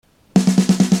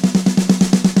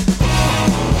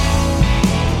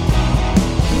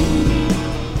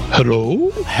Hello?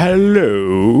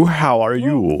 Hello, how are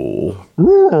you?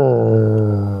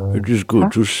 It is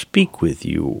good to speak with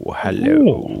you.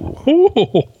 Hello.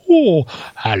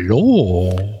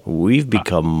 Hello. We've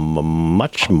become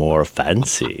much more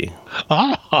fancy.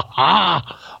 Yeah.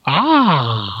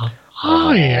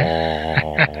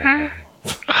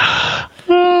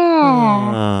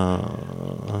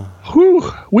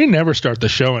 Whew. We never start the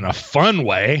show in a fun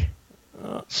way.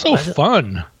 So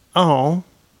fun. Oh,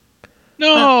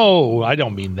 No, I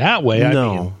don't mean that way. I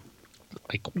no. mean,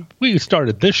 like, we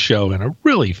started this show in a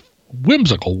really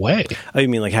whimsical way. Oh, you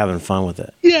mean like having fun with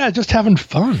it? Yeah, just having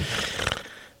fun.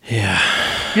 Yeah.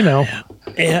 You know.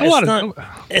 Yeah, A lot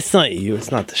it's not you. It's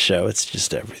not the show. It's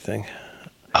just everything.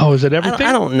 Oh, is it everything?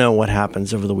 I don't know what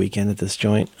happens over the weekend at this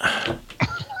joint.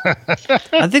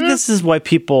 I think this is why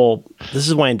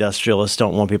industrialists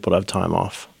don't want people to have time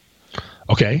off.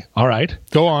 Okay, all right.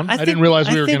 Go on. I didn't realize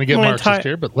we were going to get Marxist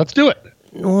here, but let's do it.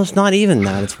 Well, it's not even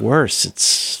that. It's worse.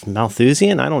 It's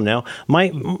Malthusian. I don't know.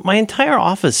 My entire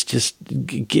office just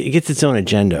gets its own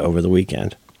agenda over the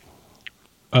weekend.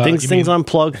 Things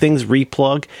unplug, things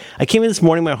replug. I came in this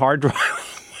morning, my hard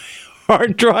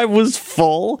drive was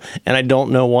full, and I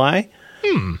don't know why.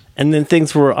 And then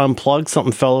things were unplugged.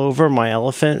 Something fell over. My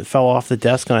elephant fell off the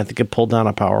desk, and I think it pulled down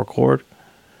a power cord.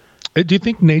 Do you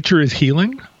think nature is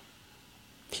healing?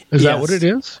 Is that what it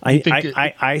is?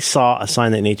 I saw a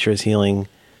sign that nature is healing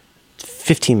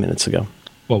 15 minutes ago.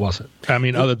 What was it? I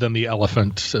mean, other than the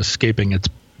elephant escaping its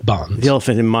bonds. The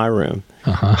elephant in my room.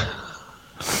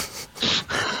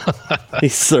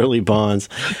 These surly bonds.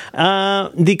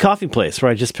 The coffee place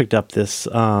where I just picked up this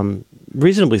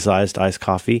reasonably sized iced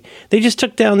coffee, they just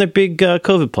took down their big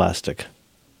COVID plastic.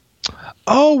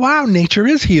 Oh, wow. Nature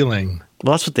is healing.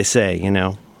 Well, that's what they say, you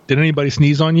know. Did anybody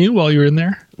sneeze on you while you were in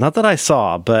there? Not that I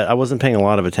saw, but I wasn't paying a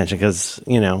lot of attention because,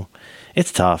 you know,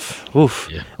 it's tough. Oof.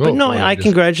 Yeah. But no, I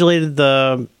congratulated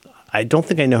I don't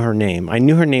think I know her name. I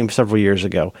knew her name several years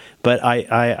ago, but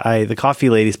the coffee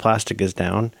lady's plastic is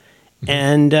down.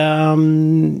 And,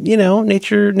 you know,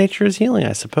 nature is healing,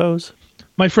 I suppose.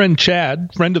 My friend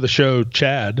Chad, friend of the show,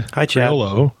 Chad. Hi, Chad.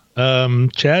 Hello.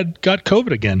 Chad got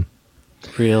COVID again.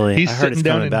 Really? I heard it's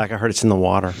coming back. I heard it's in the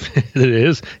water. It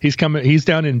is. He's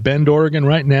down in Bend, Oregon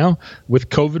right now with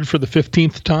COVID for the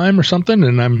 15th time or something.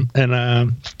 And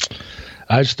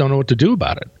I just don't know what to do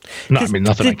about it. No, I mean,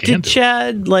 nothing I can do. Did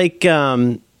Chad, like,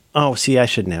 I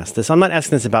shouldn't ask this. I'm not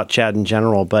asking this about Chad in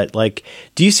general, but, like,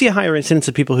 do you see a higher incidence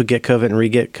of people who get COVID and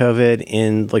re-get COVID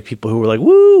in, like, people who were like,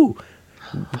 woo,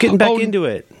 getting back into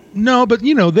it? No, but,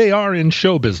 you know, they are in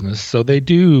show business, so they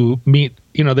do meet,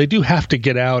 you know, they do have to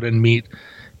get out and meet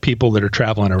people that are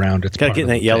traveling around. It's got to get in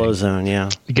that yellow zone, yeah.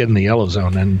 Get in the yellow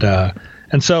zone,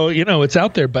 and so, you know, it's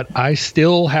out there, but I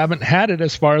still haven't had it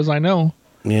as far as I know.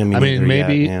 Yeah, I mean,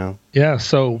 maybe, yeah,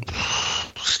 so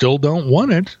still don't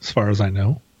want it as far as I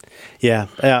know. Yeah,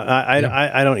 I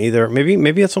don't either.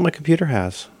 Maybe that's what my computer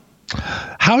has.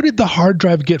 How did the hard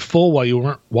drive get full while you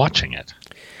weren't watching it?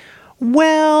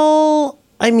 Well,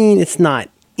 I mean, it's not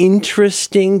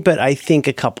interesting, but I think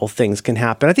a couple things can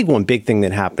happen. I think one big thing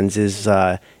that happens is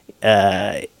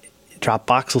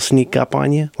Dropbox will sneak up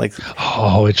on you. Like,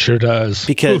 oh, it sure does.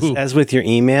 Because as with your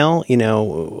email, you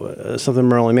know, something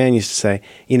Merlin Mann used to say,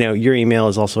 you know, your email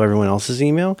is also everyone else's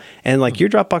email. And like your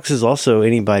Dropbox is also the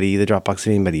Dropbox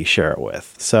of anybody you share it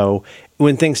with. So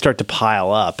when things start to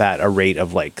pile up at a rate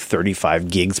of like 35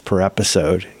 gigs per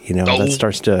episode, you know, that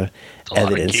starts to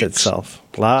evidence itself.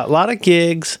 A lot of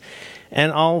gigs.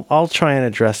 And I'll try and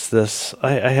address this.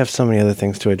 I have so many other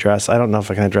things to address. I don't know if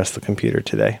I can address the computer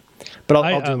today, but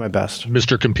I'll do my best.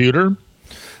 Mr. Computer?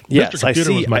 Yes, Mr.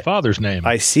 Computer was my father's name.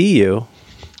 I see you.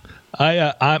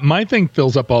 My thing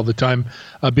fills up all the time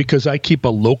because I keep a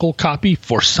local copy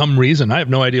for some reason. I have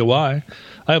no idea why.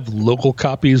 I have local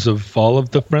copies of all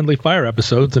of the Friendly Fire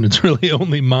episodes, and it's really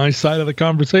only my side of the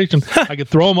conversation. I could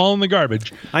throw them all in the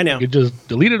garbage. I know. I could just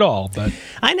delete it all. But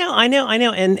I know.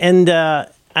 And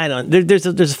I don't. There's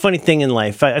a funny thing in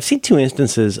life. I've seen two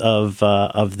instances of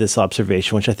this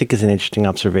observation, which I think is an interesting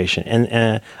observation. And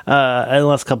in the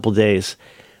last couple of days,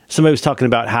 somebody was talking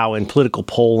about how in political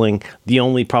polling, the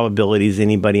only probabilities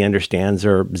anybody understands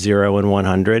are 0 and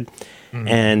 100. Mm-hmm.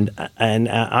 And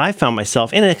I found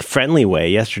myself in a friendly way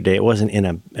yesterday. It wasn't in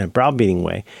a browbeating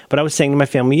way, but I was saying to my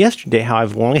family yesterday how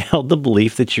I've long held the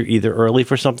belief that you're either early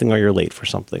for something or you're late for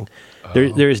something.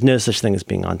 There is no such thing as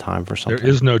being on time for something. There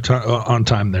is no on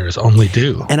time. There is only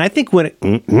due. And I think when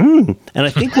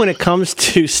it comes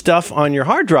to stuff on your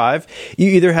hard drive, you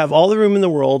either have all the room in the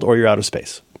world or you're out of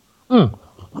space.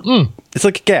 It's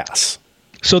like gas.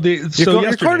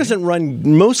 Your car doesn't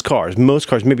run. Most cars,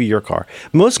 maybe your car.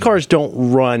 Most cars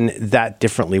don't run that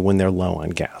differently when they're low on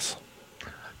gas.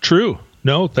 True.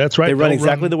 No, that's right. They run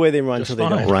exactly the way they run until they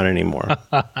don't run anymore.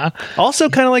 Also,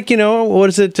 kind of like, what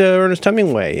is it, Ernest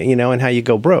Hemingway, and how you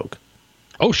go broke.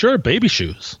 Oh, sure. Baby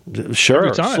shoes.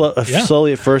 Sure.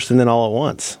 Slowly at first and then all at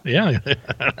once. Yeah.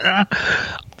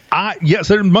 Yes,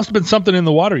 there must have been something in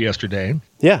the water yesterday.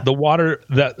 Yeah. The water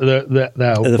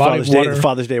the Father's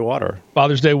Day water.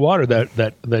 Father's Day water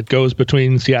that goes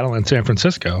between Seattle and San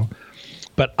Francisco.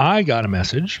 But I got a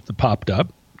message that popped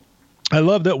up. I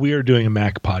love that we are doing a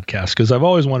Mac podcast because I've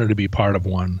always wanted to be part of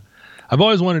one. I've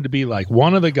always wanted to be like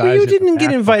one of the guys. Well, you didn't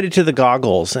get invited to the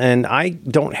goggles, and I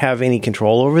don't have any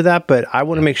control over that, but I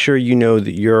want to make sure you know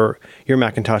that your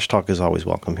Macintosh talk is always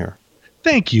welcome here.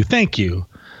 Thank you.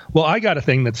 Well, I got a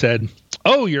thing that said,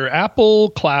 "Oh, your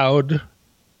Apple Cloud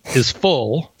is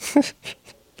full,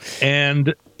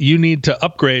 and you need to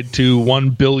upgrade to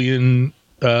 1 billion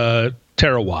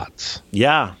terawatts."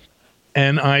 Yeah.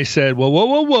 And I said,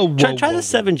 whoa. Try the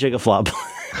 7 gigaflop.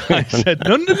 I said,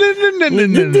 no.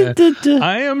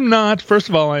 I am not. First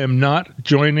of all, I am not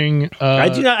joining. I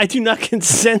do not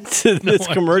consent to this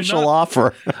commercial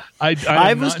offer.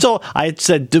 I was told. I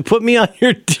said to put me on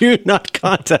your do not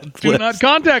contact list. Do not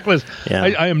contact list. Yeah.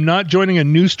 I am not joining a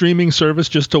new streaming service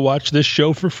just to watch this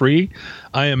show for free.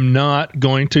 I am not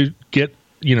going to get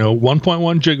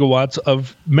 1.1 gigawatts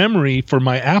of memory for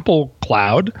my Apple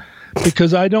Cloud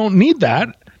because I don't need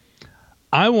that.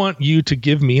 I want you to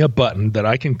give me a button that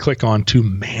I can click on to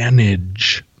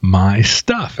manage my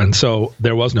stuff. And so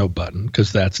there was no button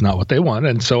because that's not what they want.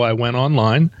 And so I went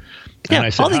online and I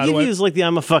said, all they give you is like the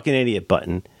I'm a fucking idiot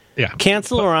button. Yeah.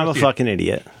 Cancel or I'm a fucking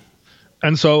idiot.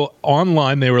 And so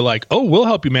online they were like, oh, we'll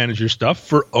help you manage your stuff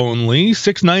for only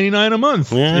 $6.99 a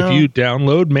month if you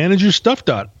download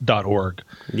manageyourstuff.org.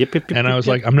 Yep. And I was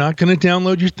like, I'm not going to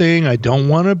download your thing. I don't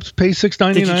want to pay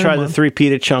 $6.99 Did you try the 3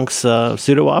 Pita Chunks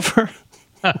pseudo offer?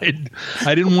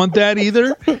 I didn't want that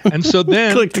either. And so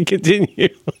then click to continue.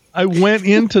 I went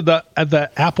into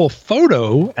the Apple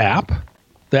Photo app,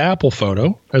 the Apple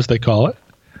Photo, as they call it.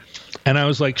 And I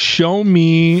was like, show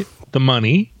me the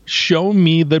money. Show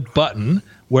me the button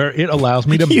where it allows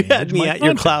me to manage my content.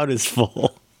 Your cloud is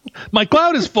full. My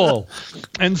cloud is full.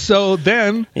 And so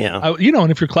then,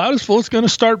 and if your cloud is full, it's going to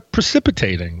start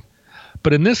precipitating.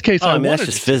 But in this case, that's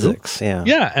just physics. Yeah.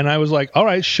 Yeah. And I was like, all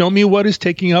right, show me what is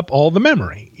taking up all the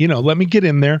memory. Let me get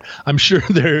in there. I'm sure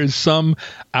there is some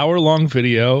hour-long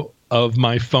video of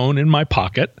my phone in my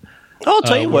pocket. I'll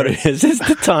tell you what it is. It's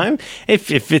the time. If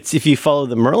you follow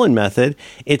the Merlin method,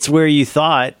 it's where you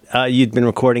thought you'd been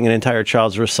recording an entire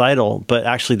child's recital, but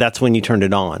actually that's when you turned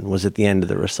it on, was at the end of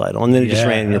the recital. And then it just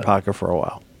ran in your pocket for a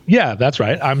while. Yeah, that's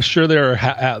right. I'm sure there are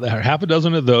half a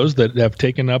dozen of those that have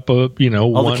taken up the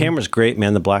camera's great,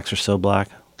 man. The blacks are so black.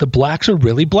 The blacks are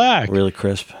really black. Really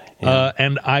crisp. Yeah.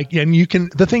 And you can,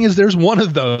 the thing is, there's one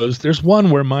of those. There's one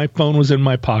where my phone was in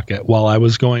my pocket while I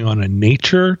was going on a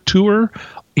nature tour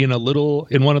in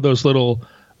one of those little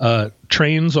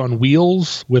trains on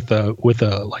wheels with a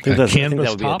canvas I think that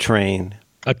would top. Be a train.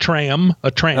 A tram.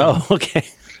 Oh, okay.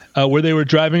 Where they were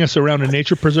driving us around a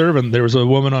nature preserve, and there was a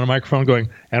woman on a microphone going,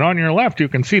 and on your left you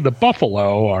can see the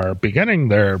buffalo are beginning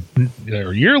their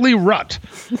yearly rut.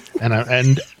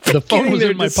 And the phone was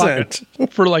in my pocket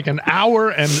for like an hour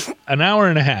and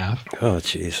a half. Oh,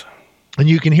 jeez. And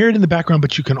you can hear it in the background,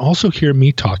 but you can also hear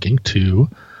me talking to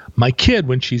my kid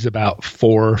when she's about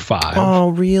 4 or 5. Oh,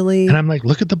 really? And I'm like,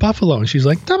 look at the buffalo. And she's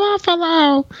like, the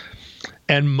buffalo.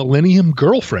 And Millennium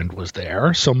Girlfriend was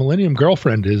there. So Millennium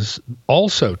Girlfriend is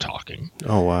also talking.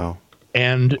 Oh, wow.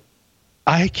 And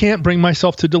I can't bring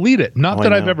myself to delete it. Not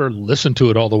that I've ever listened to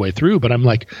it all the way through, but I'm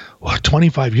like,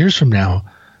 25 years from now,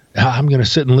 I'm going to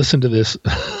sit and listen to this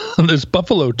this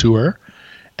buffalo tour,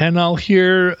 and I'll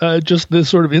hear just this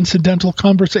sort of incidental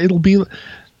conversation. It'll be,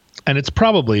 and it's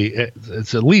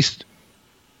at least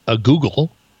a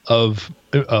Google of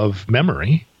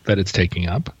memory that it's taking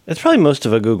up. It's probably most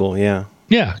of a Google, yeah.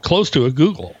 Yeah, close to a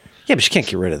Google. Yeah, but you can't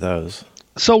get rid of those.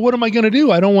 So what am I going to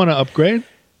do? I don't want to upgrade,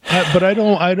 but I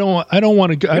don't want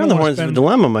to. You're on the horns of a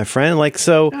dilemma, my friend.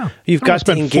 You've got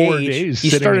to engage. 4 days.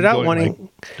 You started out wanting.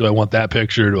 Do I want that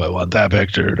picture? Do I want that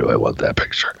picture? Do I want that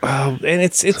picture? Oh, and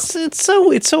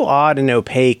it's so odd and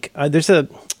opaque. There's a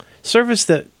service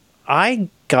that I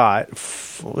got.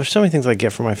 There's so many things I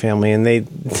get from my family, and they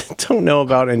don't know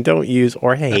about and don't use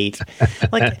or hate.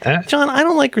 Like, John, I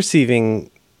don't like receiving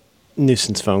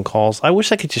nuisance phone calls. I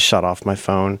wish I could just shut off my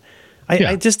phone.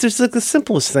 I just, there's like the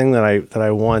simplest thing that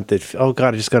I want that, oh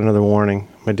God, I just got another warning.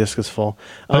 My disk is full.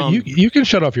 You can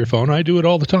shut off your phone. I do it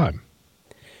all the time.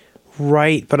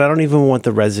 Right, but I don't even want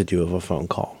the residue of a phone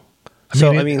call. I see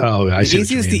what you mean.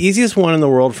 The easiest one in the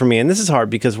world for me, and this is hard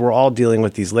because we're all dealing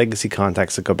with these legacy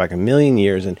contacts that go back a million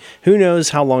years, and who knows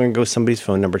how long ago somebody's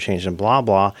phone number changed and blah,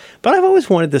 blah. But I've always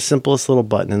wanted the simplest little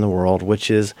button in the world, which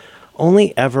is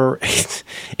only ever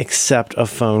accept a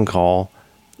phone call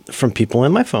from people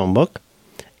in my phone book.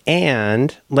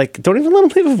 And, like, don't even let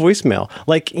them leave a voicemail.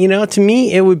 Like, you know, to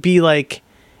me, it would be like,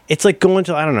 it's like going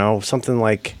to, I don't know, something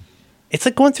like, it's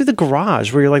like going through the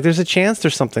garage where you're like, there's a chance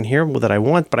there's something here that I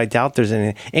want, but I doubt there's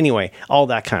any. Anyway, all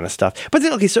that kind of stuff. But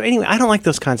then, okay, so anyway, I don't like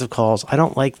those kinds of calls. I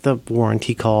don't like the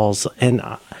warranty calls. And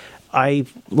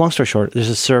long story short, there's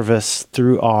a service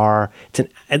through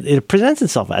it presents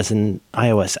itself as an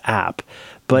iOS app,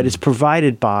 but it's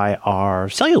provided by our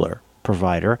cellular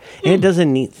provider. And it does a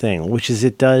neat thing, which is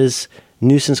it does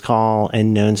nuisance call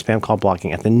and known spam call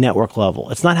blocking at the network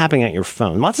level. It's not happening at your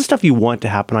phone. Lots of stuff you want to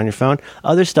happen on your phone.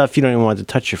 Other stuff you don't even want to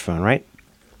touch your phone, right?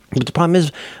 But the problem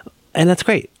is, and that's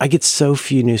great, I get so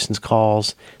few nuisance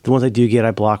calls. The ones I do get,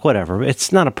 I block, whatever.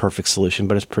 It's not a perfect solution,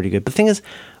 but it's pretty good. But the thing is,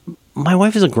 my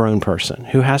wife is a grown person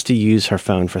who has to use her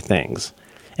phone for things.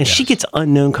 And she gets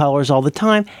unknown callers all the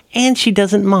time, and she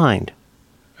doesn't mind.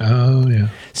 Oh, yeah.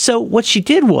 So what she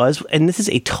did was, and this is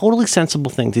a totally sensible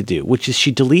thing to do, which is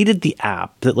she deleted the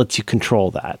app that lets you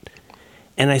control that.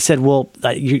 And I said, well,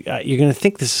 you're going to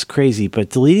think this is crazy,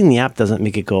 but deleting the app doesn't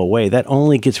make it go away. That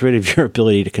only gets rid of your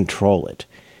ability to control it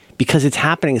because it's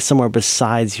happening somewhere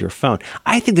besides your phone.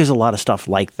 I think there's a lot of stuff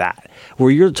like that where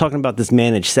you're talking about this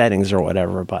manage settings or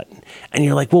whatever button. And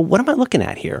you're like, well, what am I looking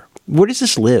at here? Where does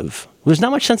this live? There's not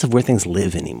much sense of where things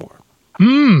live anymore.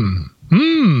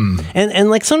 And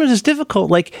like sometimes it's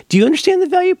difficult. Like, do you understand the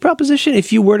value proposition?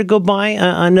 If you were to go buy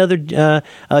another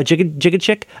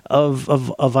Gigachick of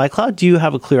iCloud, do you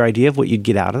have a clear idea of what you'd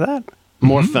get out of that?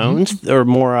 More phones or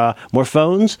more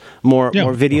phones, more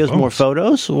videos, more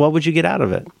photos? What would you get out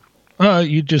of it?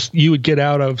 You would get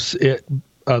out of it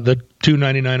the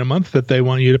 $2.99 a month that they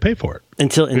want you to pay for it.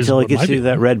 Until it gets to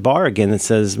that red bar again that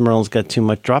says Merlin's got too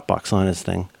much Dropbox on his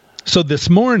thing. So this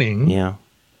morning, yeah.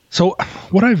 So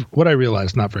what I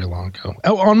realized not very long ago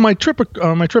on my trip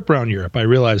around Europe, I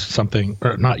realized something,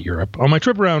 or not Europe, on my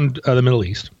trip around the Middle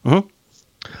East,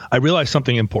 I realized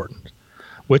something important,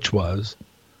 which was,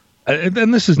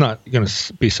 and this is not going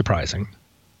to be surprising,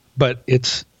 but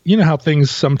it's, you know how things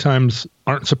sometimes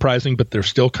aren't surprising, but they're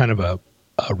still kind of a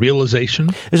realization.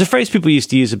 There's a phrase people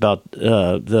used to use about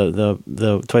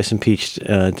the twice impeached,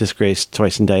 disgraced,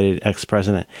 twice indicted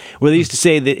ex-president, where they used to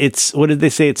say that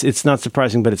it's not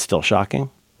surprising, but it's still shocking.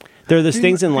 There are those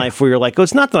things in life where you're like, oh,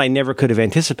 it's not that I never could have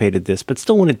anticipated this, but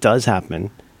still when it does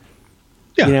happen,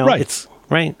 right.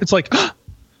 It's like,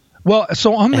 well,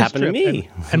 so on this trip, to me.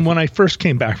 And when I first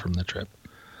came back from the trip,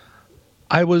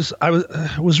 I was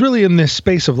really in this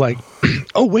space of like,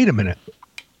 oh, wait a minute.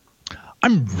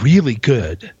 I'm really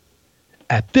good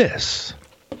at this.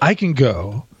 I can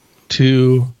go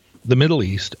to the Middle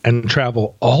East and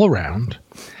travel all around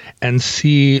and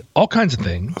see all kinds of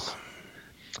things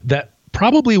that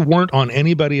probably weren't on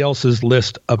anybody else's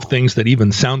list of things that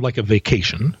even sound like a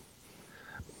vacation.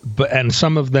 And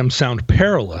some of them sound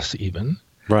perilous even.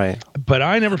 Right. But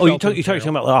I never felt you're talking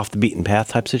about off the beaten path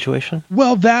type situation?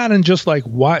 Well, that and just like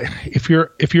why if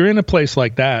you're in a place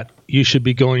like that, you should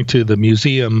be going to the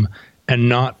museum and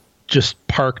not just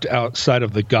parked outside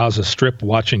of the Gaza Strip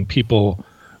watching people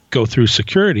go through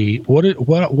security.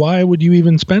 Why would you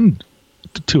even spend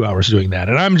 2 hours doing that?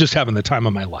 And I'm just having the time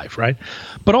of my life, right?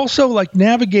 But also like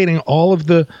navigating all of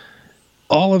the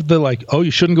like, oh,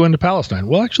 you shouldn't go into Palestine.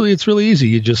 Well, actually, it's really easy.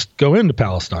 You just go into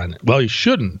Palestine. Well, you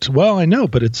shouldn't. Well, I know,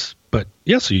 but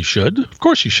yes, you should. Of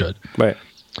course you should. Right.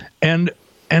 And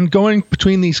going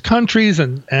between these countries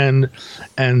and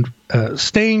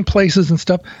staying places and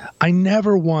stuff, I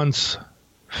never once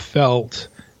felt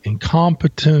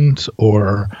incompetent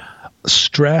or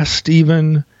stressed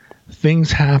even.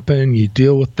 Things happen, you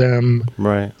deal with them.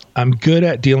 Right. I'm good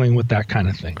at dealing with that kind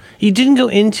of thing. You didn't go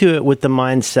into it with the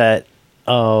mindset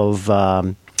of,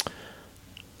 okay,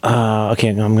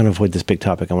 I'm going to avoid this big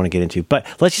topic I want to get into. But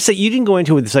let's just say you didn't go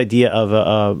into it with this idea of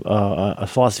a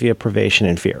philosophy of privation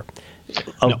and fear.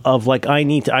 Of like,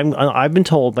 I've been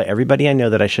told by everybody I know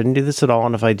that I shouldn't do this at all.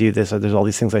 And if I do this, there's all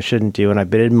these things I shouldn't do. And I've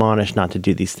been admonished not to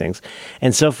do these things.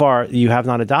 And so far, you have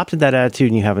not adopted that attitude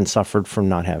and you haven't suffered from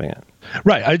not having it.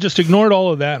 Right. I just ignored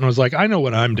all of that and was like, I know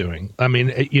what I'm doing. I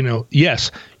mean,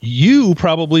 yes, you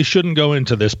probably shouldn't go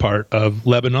into this part of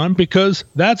Lebanon because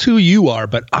that's who you are.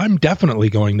 But I'm definitely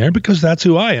going there because that's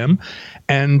who I am.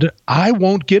 And I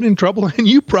won't get in trouble and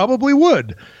you probably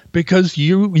would. Because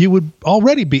you would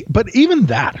already be, but even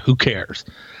that, who cares?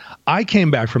 I came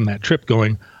back from that trip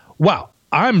going, wow,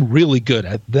 I'm really good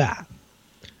at that.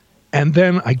 And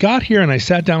then I got here and I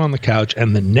sat down on the couch,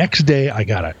 and the next day I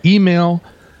got an email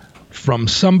from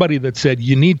somebody that said,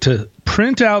 you need to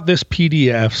print out this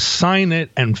PDF, sign it,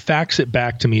 and fax it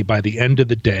back to me by the end of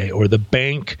the day, or the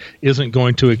bank isn't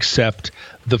going to accept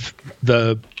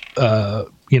the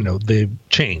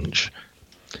change.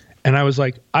 And I was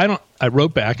like, I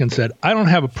wrote back and said, I don't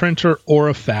have a printer or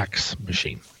a fax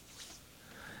machine.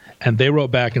 And they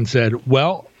wrote back and said,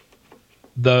 well,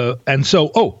 so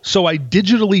I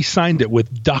digitally signed it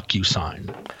with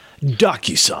DocuSign.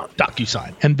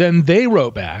 And then they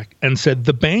wrote back and said,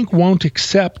 the bank won't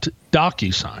accept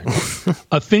DocuSign,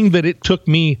 a thing that it took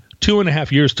me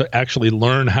 2.5 years to actually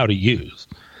learn how to use.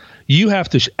 You have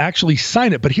to actually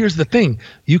sign it. But here's the thing.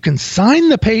 You can sign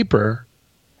the paper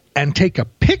and take a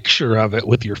picture of it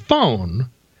with your phone.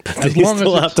 As long as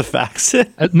you have to fax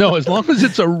it? No, as long as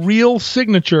it's a real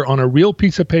signature on a real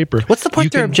piece of paper. What's the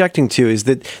part they're objecting to is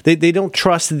that they don't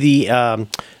trust the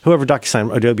whoever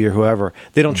DocuSign, Adobe or whoever,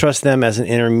 they don't trust them as an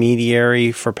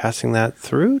intermediary for passing that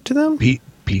through to them?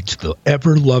 Beats the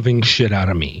ever-loving shit out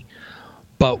of me.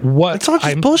 But what... It's all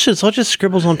just bullshit. It's all just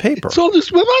scribbles on paper. It's all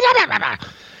just...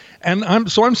 And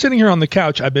I'm sitting here on the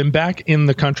couch. I've been back in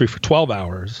the country for 12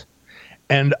 hours,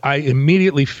 and I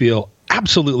immediately feel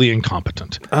absolutely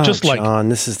incompetent. Oh, John,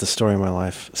 this is the story of my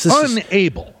life.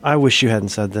 Unable. I wish you hadn't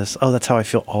said this. Oh, that's how I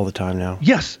feel all the time now.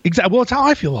 Yes, exactly. Well, it's how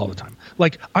I feel all the time.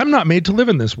 Like, I'm not made to live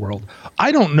in this world.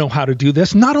 I don't know how to do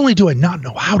this. Not only do I not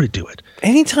know how to do it.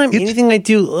 Anything I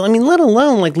do, I mean, let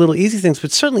alone like little easy things,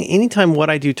 but certainly anytime what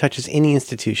I do touches any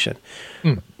institution,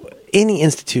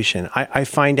 I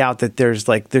find out that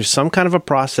there's some kind of a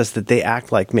process that they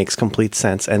act like makes complete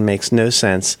sense and makes no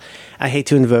sense. I hate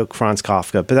to invoke Franz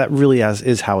Kafka, but that really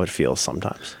is how it feels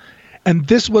sometimes. And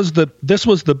this was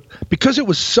because it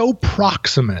was so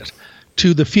proximate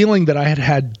to the feeling that I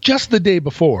had just the day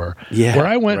before, where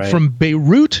I went from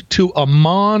Beirut to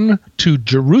Amman to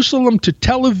Jerusalem to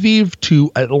Tel Aviv to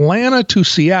Atlanta to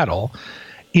Seattle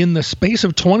in the space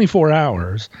of 24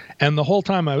 hours. And the whole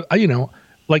time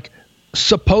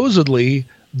supposedly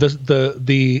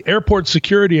the airport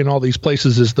security in all these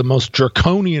places is the most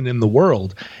draconian in the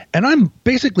world. And I'm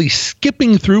basically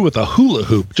skipping through with a hula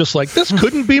hoop, just like, this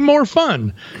couldn't be more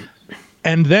fun.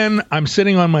 And then I'm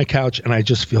sitting on my couch and I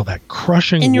just feel that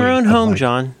crushing in your weight own home,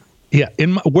 John. Yeah.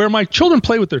 Where my children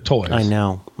play with their toys. I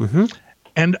know. Mm-hmm.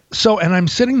 And I'm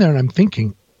sitting there and I'm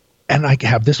thinking, and I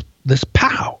have this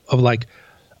pow of like,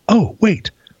 oh, wait,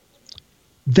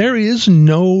 there is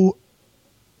no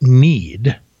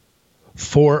need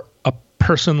for a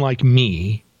person like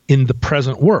me in the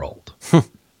present world.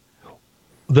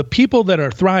 The people that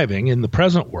are thriving in the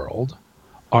present world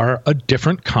are a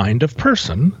different kind of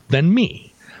person than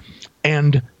me.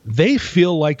 And they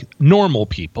feel like normal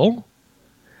people,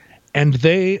 and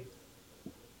they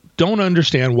don't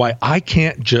understand why I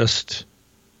can't just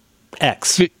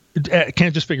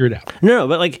can't just figure it out. No,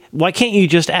 but like, why can't you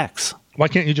just X? Why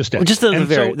can't you just X? Just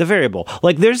the variable.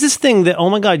 Like, there's this thing that, oh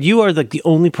my God, you are like the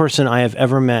only person I have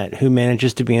ever met who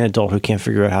manages to be an adult who can't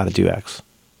figure out how to do X.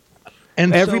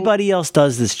 And everybody else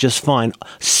does this just fine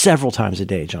several times a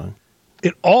day, John.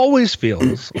 It always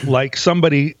feels like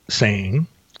somebody saying,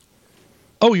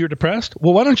 oh, you're depressed?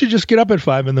 Well, why don't you just get up at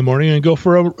 5 a.m. and go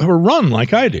for a run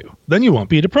like I do? Then you won't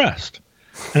be depressed.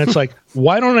 And it's like,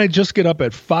 why don't I just get up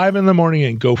at 5 a.m.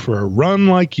 and go for a run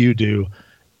like you do?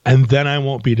 And then I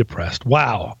won't be depressed.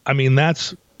 Wow. I mean,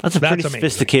 that's a pretty amazing.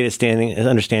 Sophisticated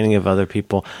understanding of other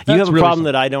people. You have a really problem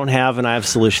that I don't have, and I have a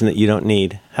solution that you don't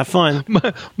need. Have fun.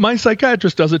 My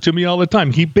psychiatrist does it to me all the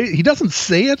time. He doesn't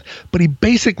say it, but he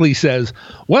basically says,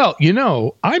 well,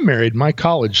 I married my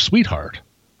college sweetheart,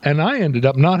 and I ended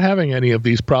up not having any of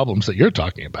these problems that you're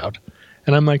talking about.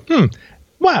 And I'm like,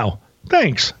 wow,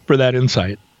 thanks for that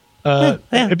insight.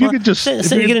 If you could just...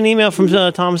 So you get an email from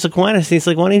Thomas Aquinas, and he's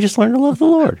like, why don't you just learn to love the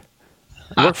Lord?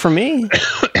 Work for me.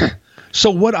 So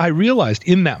what I realized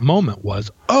in that moment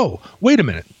was, oh, wait a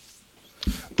minute.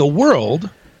 The world,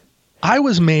 I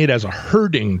was made as a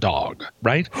herding dog,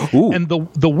 right? Ooh. And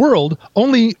the world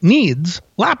only needs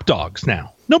lap dogs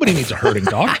now. Nobody needs a herding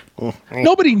dog.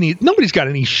 Nobody's got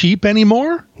any sheep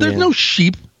anymore. There's no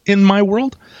sheep in my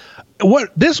world.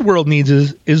 What this world needs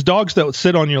is dogs that would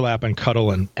sit on your lap and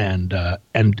cuddle and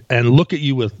look at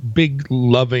you with big,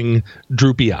 loving,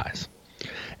 droopy eyes.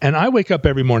 And I wake up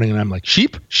every morning and I'm like,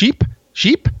 sheep, sheep,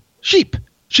 sheep, sheep,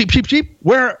 sheep, sheep, sheep.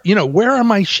 Where are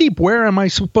my sheep? Where am I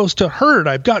supposed to herd?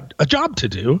 I've got a job to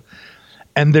do.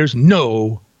 And there's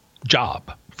no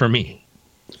job for me.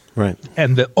 Right.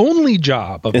 And the only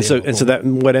job of and so that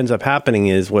what ends up happening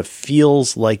is what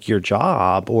feels like your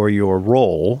job or your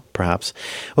role, perhaps,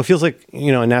 what feels like,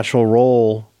 a natural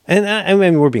role. And I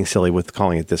mean, we're being silly with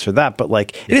calling it this or that, but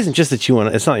like, it isn't just that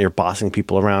it's not you're bossing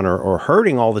people around or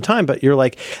hurting all the time, but you're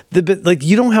like,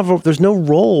 you don't have, there's no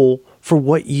role for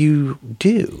what you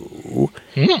do.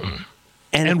 Mm.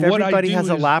 And if everybody has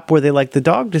a lap where they like the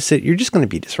dog to sit, you're just going to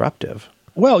be disruptive.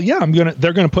 Well, yeah,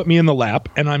 they're going to put me in the lap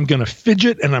and I'm going to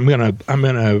fidget and I'm going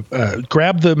to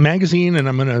grab the magazine and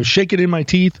I'm going to shake it in my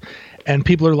teeth. And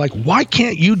people are like, why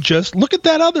can't you just look at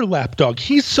that other lap dog?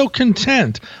 He's so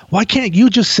content. Why can't you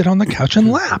just sit on the couch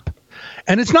and lap?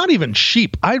 And it's not even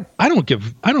sheep. I don't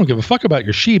give a fuck about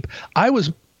your sheep.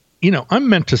 I'm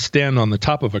meant to stand on the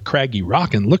top of a craggy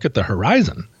rock and look at the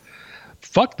horizon.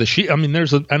 Fuck the sheep. I mean,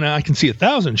 and I can see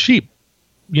 1,000 sheep.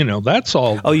 That's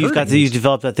all. Oh, you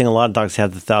developed that thing. A lot of dogs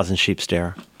have the 1,000 sheep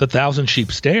stare. The 1,000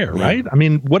 sheep stare, right? I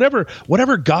mean, whatever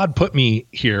God put me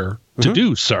here to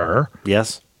do, sir.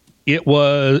 Yes.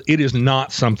 It is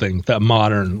not something that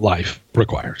modern life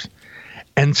requires.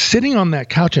 And sitting on that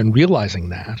couch and realizing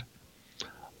that,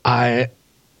 I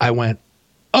went,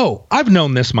 oh, I've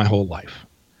known this my whole life.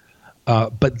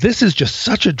 But this is just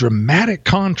such a dramatic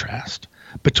contrast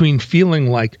between feeling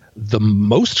like the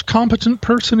most competent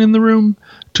person in the room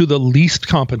to the least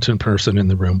competent person in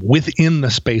the room within the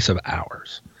space of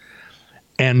hours.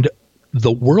 And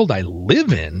the world I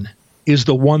live in is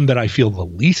the one that I feel the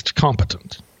least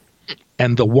competent.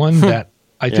 And the one that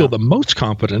I feel the most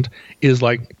competent is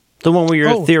like... the one where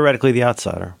you're theoretically the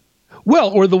outsider. Well,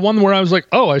 or the one where I was like,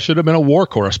 oh, I should have been a war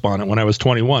correspondent when I was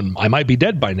 21. I might be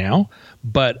dead by now,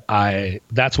 but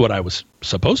that's what I was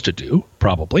supposed to do,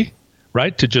 probably.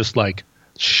 Right? To just like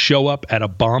show up at a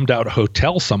bombed out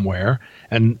hotel somewhere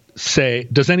and say,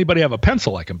 does anybody have a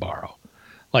pencil I can borrow?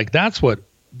 Like that's what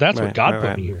God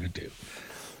put me here to do.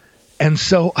 And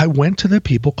so I went to the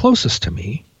people closest to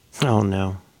me. Oh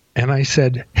no. And I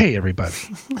said, hey, everybody.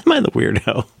 Am I the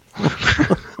weirdo?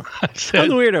 I'm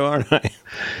the weirdo, aren't I?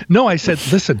 No, I said,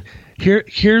 listen,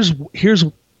 here's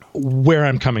where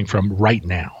I'm coming from right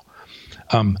now.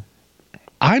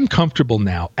 I'm comfortable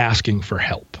now asking for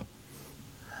help.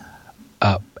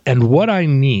 And what I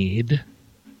need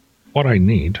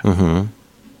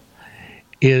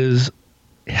is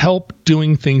help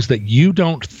doing things that you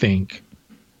don't think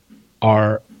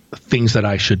are things that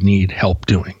I should need help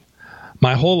doing.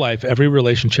 My whole life, every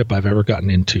relationship I've ever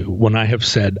gotten into, when I have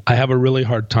said, I have a really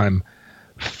hard time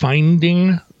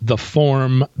finding the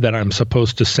form that I'm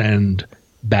supposed to send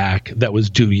back that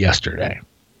was due yesterday.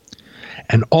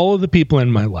 And all of the people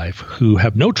in my life who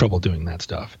have no trouble doing that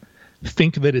stuff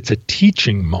think that it's a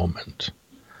teaching moment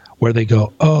where they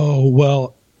go, oh,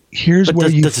 well, here's where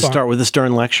you... Does it start with a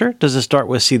stern lecture? Does it start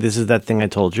with, see, this is that thing I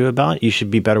told you about? You should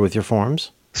be better with your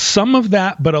forms? Some of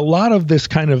that, but a lot of this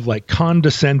kind of like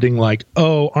condescending, like,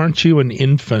 oh, aren't you an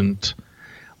infant?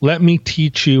 Let me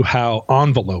teach you how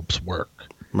envelopes work.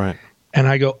 Right. And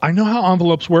I go, I know how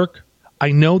envelopes work.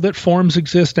 I know that forms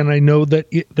exist, and I know that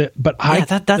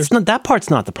that part's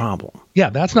not the problem. Yeah,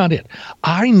 that's not it.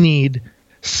 I need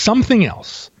something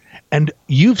else. And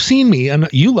you've seen me, and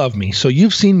you love me, so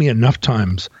you've seen me enough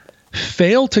times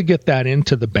fail to get that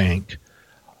into the bank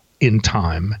in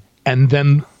time, and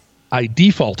then I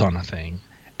default on a thing,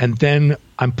 and then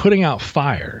I'm putting out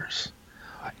fires.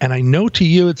 And I know to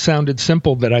you it sounded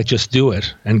simple that I just do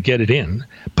it and get it in,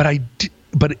 but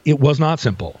it was not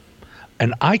simple.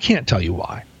 And I can't tell you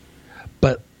why.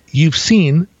 But you've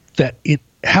seen that it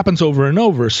happens over and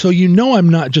over, so you know I'm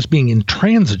not just being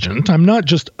intransigent. I'm not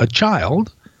just a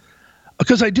child,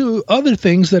 because I do other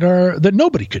things that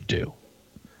nobody could do.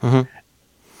 Mm-hmm.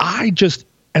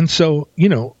 And so,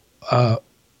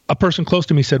 a person close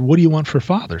to me said, what do you want for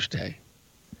Father's Day?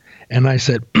 And I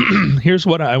said, here's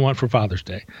what I want for Father's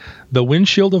Day. The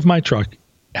windshield of my truck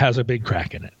has a big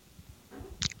crack in it.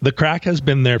 The crack has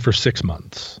been there for 6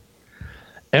 months.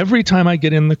 Every time I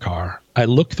get in the car, I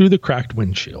look through the cracked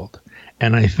windshield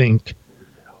and I think,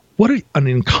 what an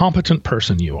incompetent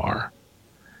person you are.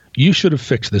 You should have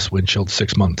fixed this windshield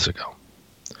 6 months ago.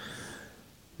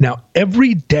 Now,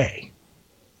 every day,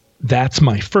 that's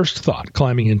my first thought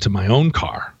climbing into my own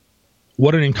car.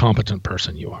 What an incompetent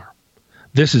person you are.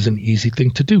 This is an easy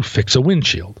thing to do, fix a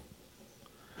windshield.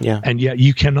 Yeah. And yet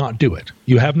you cannot do it.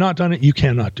 You have not done it, you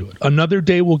cannot do it. Another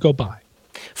day will go by.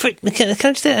 Can I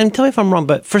just say, and tell me if I'm wrong,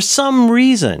 but for some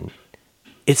reason,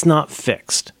 it's not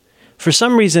fixed. For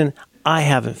some reason, I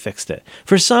haven't fixed it.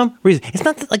 For some reason, it's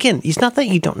not that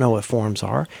you don't know what forms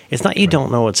are. It's not you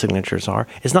don't know what signatures are.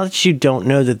 It's not that you don't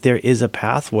know that there is a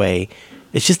pathway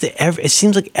It's just that it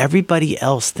seems like everybody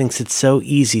else thinks it's so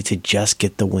easy to just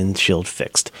get the windshield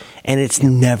fixed. And it's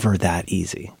never that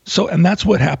easy. So, and that's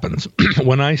what happens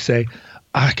when I say,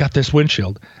 I got this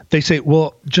windshield. They say,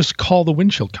 well, just call the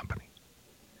windshield company.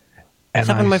 And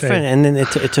happened to my friend, and then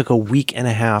it took a week and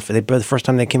a half. The first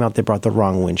time they came out, they brought the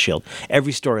wrong windshield.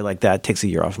 Every story like that takes a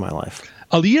year off my life.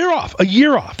 A year off.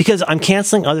 Because I'm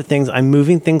canceling other things. I'm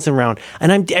moving things around.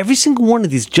 And every single one of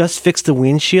these just fix the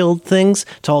windshield things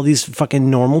to all these fucking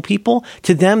normal people.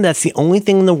 To them, that's the only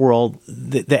thing in the world.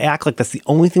 They act like that's the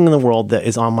only thing in the world that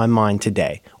is on my mind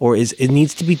today. Or it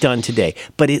needs to be done today.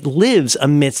 But it lives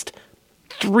amidst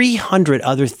 300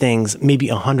 other things,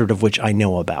 maybe 100 of which I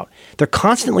know about. They're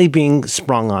constantly being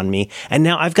sprung on me, and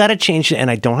now I've got to change it, and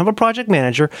I don't have a project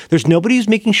manager. There's nobody who's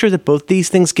making sure that both these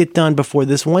things get done before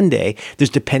this one day.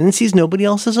 There's dependencies nobody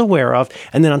else is aware of,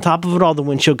 and then on top of it all, the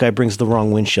windshield guy brings the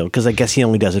wrong windshield, because I guess he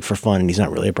only does it for fun, and he's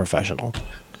not really a professional.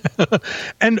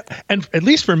 and at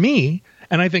least for me,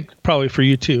 and I think probably for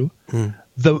you too,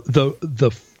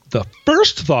 the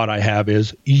first thought I have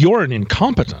is, you're an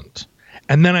incompetent.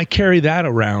 And then I carry that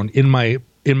around in my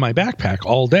backpack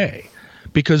all day,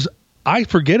 because I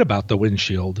forget about the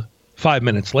windshield 5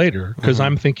 minutes later, because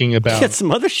I'm thinking about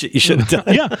some other shit you should have done.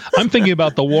 Yeah, I'm thinking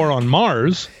about the war on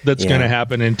Mars that's going to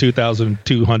happen in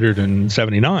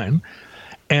 2279,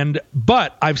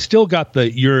 but I've still got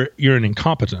the you're an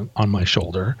incompetent on my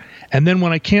shoulder. And then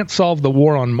when I can't solve the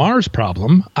war on Mars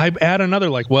problem, I add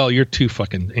another well, you're too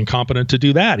fucking incompetent to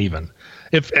do that. Even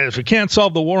if you can't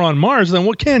solve the war on Mars, then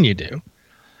what can you do?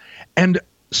 And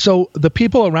so the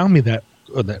people around me that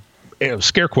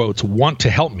scare quotes want to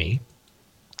help me,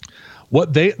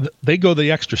 what they go the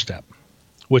extra step,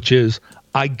 which is,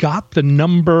 I got the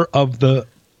number of the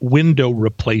window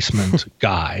replacement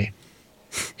guy.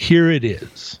 Here it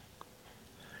is.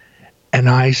 And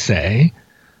I say,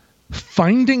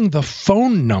 finding the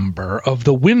phone number of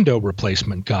the window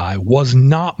replacement guy was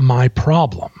not my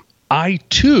problem. I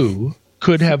too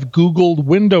could have Googled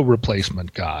window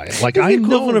replacement guy. Like, I know,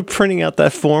 equivalent of printing out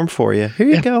that form for you. Here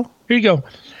you go. Here you go.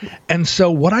 And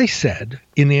so what I said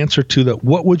in answer to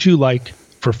what would you like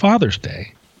for Father's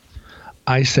Day?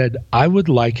 I said, I would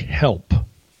like help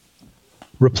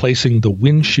replacing the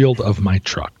windshield of my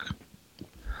truck.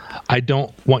 I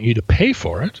don't want you to pay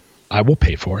for it. I will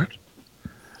pay for it.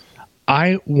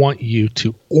 I want you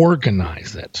to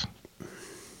organize it.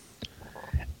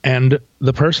 And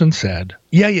the person said,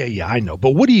 yeah, I know.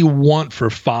 But what do you want for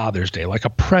Father's Day? Like a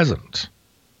present?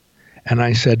 And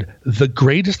I said, the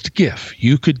greatest gift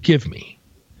you could give me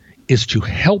is to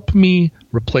help me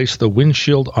replace the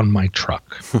windshield on my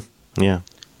truck. Yeah.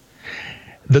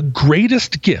 The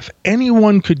greatest gift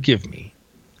anyone could give me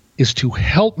is to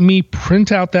help me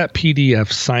print out that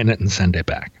PDF, sign it, and send it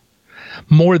back.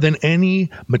 More than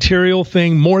any material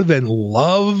thing, more than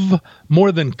love,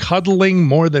 more than cuddling,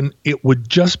 more than it would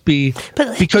just be,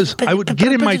 because I would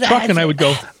get in my truck and I would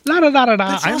go, la da da da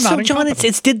da. I'm not John,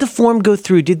 it's did the form go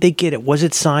through? Did they get it? Was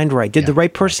it signed right? Did the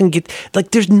right person get?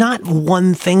 Like, there's not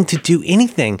one thing to do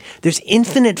anything. There's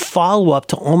infinite follow up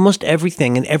to almost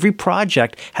everything, and every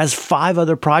project has 5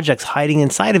 other projects hiding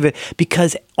inside of it,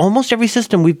 because almost every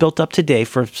system we've built up today,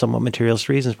 for somewhat materialist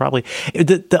reasons, probably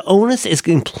the onus is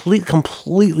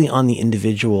completely on the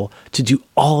individual to do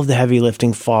all of the heavy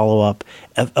lifting, follow up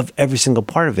of every single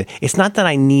part of it. It's not that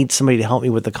I need somebody to help me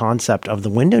with the concept of the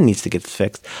window needs to get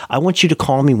fixed. I want you to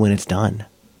call me when it's done.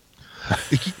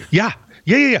 Yeah.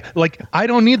 Like, I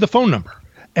don't need the phone number,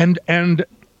 and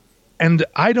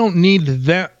I don't need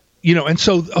that, and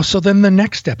so then the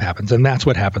next step happens, and that's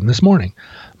what happened this morning.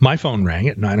 My phone rang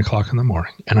at 9:00 in the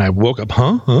morning, and I woke up,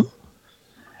 huh?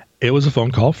 It was a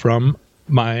phone call from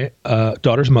my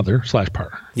daughter's mother /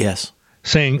 partner. Yes.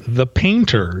 Saying the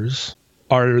painters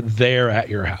are there at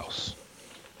your house.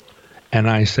 And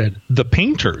I said, the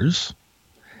painters?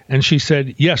 And she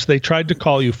said, yes, they tried to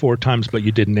call you 4 times, but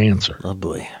you didn't answer. Oh,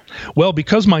 boy. Well,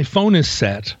 because my phone is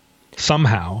set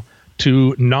somehow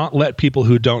to not let people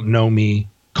who don't know me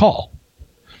call.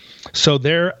 So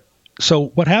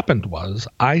what happened was,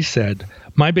 I said,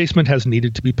 my basement has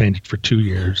needed to be painted for 2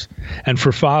 years. And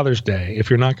for Father's Day, if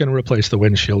you're not going to replace the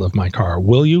windshield of my car,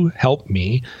 will you help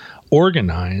me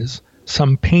organize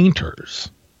some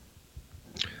painters?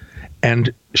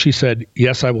 And she said,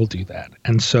 yes, I will do that.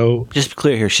 And so, just to be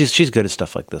clear here, she's good at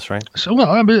stuff like this, right? So, well,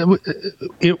 I mean,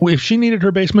 if she needed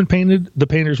her basement painted, the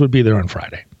painters would be there on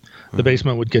Friday. The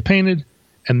basement would get painted,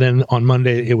 and then on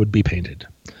Monday it would be painted.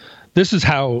 This is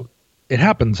how it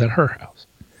happens at her house.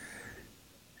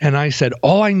 And I said,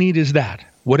 all I need is that.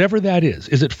 Whatever that is.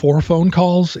 Is it 4 phone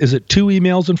calls? Is it 2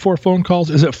 emails and 4 phone calls?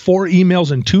 Is it 4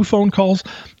 emails and 2 phone calls?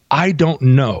 I don't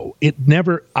know.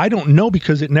 I don't know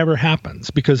because it never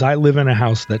happens, because I live in a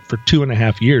house that for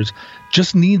 2.5 years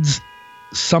just needs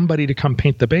somebody to come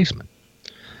paint the basement.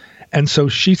 And so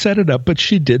she set it up, but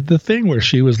she did the thing where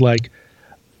she was like,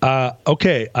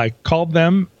 okay, I called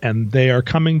them and they are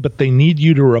coming, but they need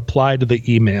you to reply to the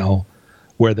email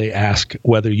where they ask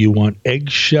whether you want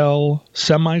eggshell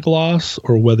semi-gloss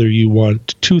or whether you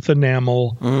want tooth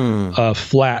enamel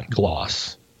flat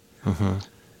gloss. Mm-hmm.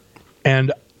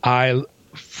 And I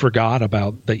forgot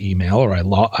about the email, or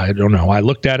I don't know. I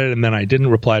looked at it and then I didn't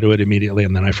reply to it immediately,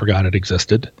 and then I forgot it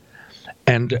existed.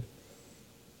 And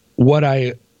what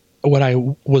I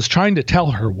was trying to tell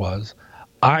her was,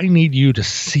 I need you to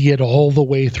see it all the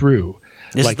way through.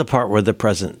 This is the part where the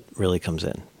present really comes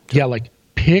in. Yeah, like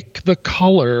pick the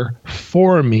color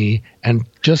for me and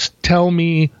just tell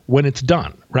me when it's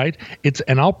done, right?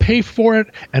 And I'll pay for it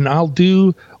and I'll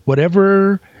do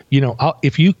whatever.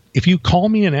 If you call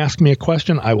me and ask me a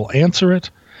question, I will answer it.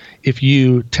 If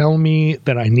you tell me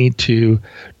that I need to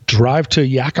drive to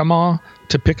Yakima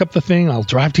to pick up the thing, I'll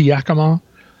drive to Yakima.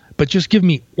 But just give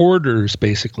me orders,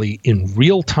 basically, in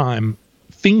real time,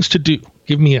 things to do.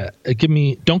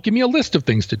 Don't give me a list of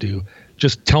things to do.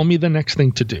 Just tell me the next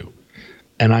thing to do,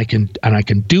 and I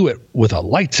can do it with a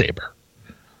lightsaber.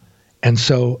 And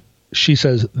so she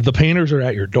says, the painters are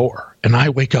at your door, and I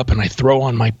wake up and I throw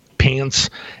on my pants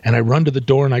and I run to the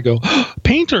door and I go,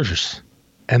 painters.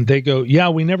 And they go, yeah,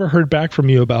 we never heard back from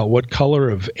you about what color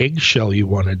of eggshell you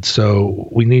wanted. So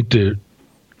we need to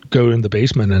go in the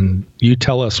basement and you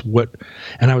tell us what.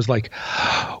 And I was like,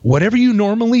 whatever you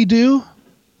normally do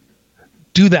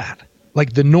that.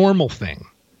 Like the normal thing.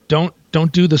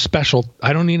 Don't do the special.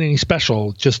 I don't need any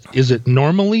special. Just, is it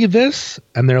normally this?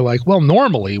 And they're like, well,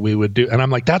 normally we would do. And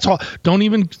I'm like, that's all.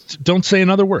 Don't say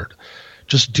another word.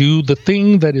 Just do the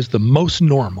thing that is the most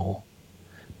normal,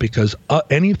 because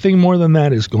anything more than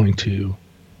that is going to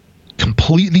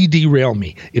completely derail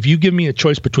me. If you give me a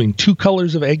choice between 2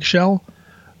 colors of eggshell,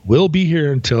 we'll be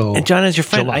here until And John, as your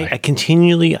friend,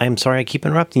 I'm sorry I keep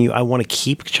interrupting you. I want to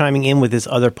keep chiming in with this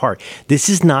other part. This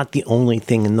is not the only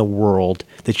thing in the world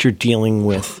that you're dealing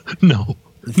with. No.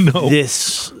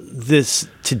 This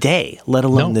today, let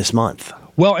alone this month.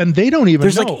 Well, and they don't even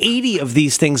There's know. like 80 of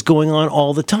these things going on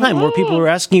all the time where people are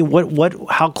asking you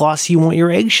how glossy you want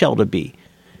your eggshell to be.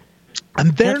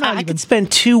 And I could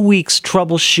spend 2 weeks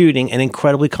troubleshooting an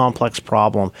incredibly complex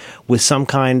problem with some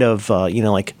kind of,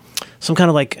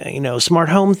 smart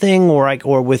home thing,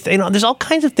 or with, there's all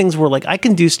kinds of things where like I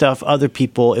can do stuff other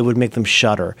people, it would make them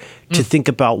shudder to think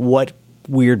about what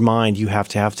weird mind you have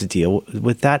to deal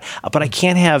with that. But I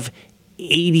can't have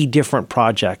 80 different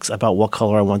projects about what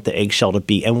color I want the eggshell to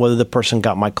be and whether the person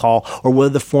got my call or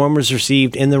whether the form was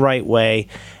received in the right way.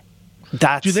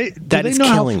 That is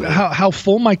killing me. How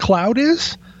full my cloud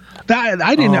is?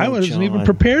 I wasn't even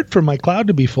prepared for my cloud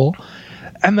to be full.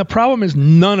 And the problem is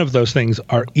none of those things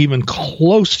are even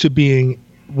close to being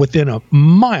within a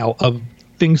mile of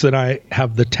things that I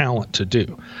have the talent to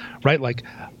do. Right? Like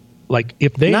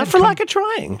if they not for lack of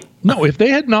trying. No, if they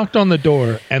had knocked on the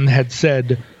door and had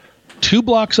said, 2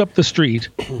 blocks up the street,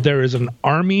 there is an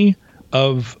army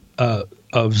of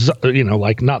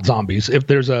not zombies. If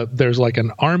there's like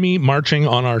an army marching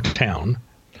on our town,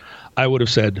 I would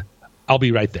have said, I'll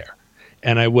be right there.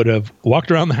 And I would have walked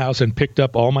around the house and picked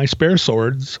up all my spare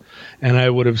swords, and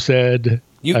I would have said,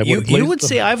 you would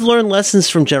say, I've learned lessons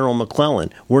from General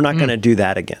McClellan. We're not going to do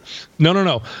that again.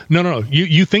 No.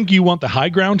 You think you want the high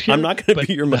ground here? I'm not going to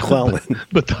be your McClellan.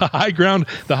 But the high ground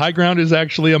is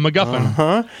actually a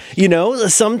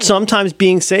MacGuffin. Sometimes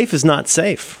being safe is not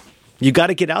safe. You got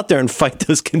to get out there and fight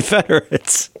those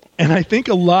Confederates. And I think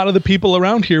a lot of the people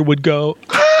around here would go,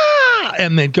 ah,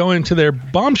 and they'd go into their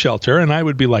bomb shelter, and I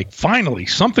would be like, finally,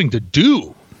 something to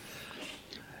do.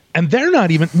 And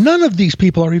none of these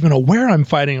people are even aware I'm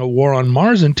fighting a war on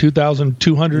Mars in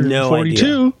 2242. No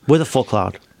idea. With a full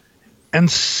cloud.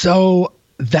 And so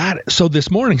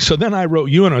this morning, then I wrote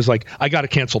you and I was like, I got to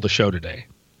cancel the show today.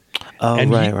 Oh,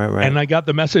 right. And I got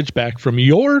the message back from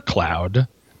your cloud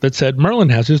that said Merlin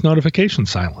has his notification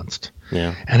silenced.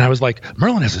 Yeah. And I was like,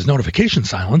 Merlin has his notification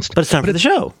silenced. But it's time for the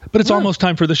show. But it's almost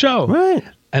time for the show. Right.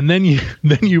 And then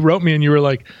you wrote me and you were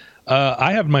like,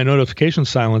 I have my notification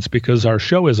silenced because our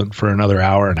show isn't for another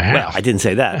hour and a half. Well, I didn't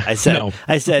say that. I said, No.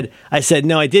 I said,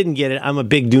 no, I didn't get it. I'm a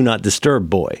big do not disturb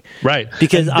boy. Right.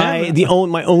 Because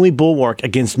my only bulwark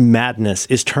against madness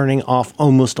is turning off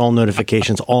almost all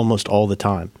notifications almost all the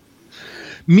time.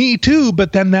 Me too,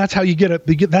 but then that's how you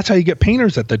get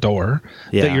painters at the door.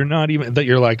 Yeah. That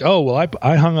you're like, oh well,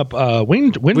 I hung up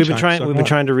wind. We've been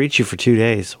trying to reach you for 2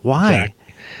 days. Why? Exactly.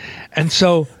 And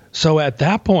so at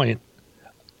that point,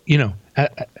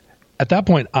 at that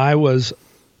point, I was,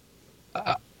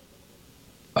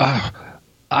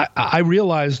 I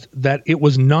realized that it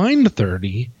was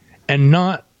 9:30 and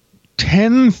not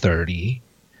 10:30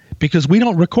 because we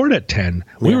don't record at 10.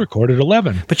 We record at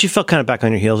 11. But you felt kind of back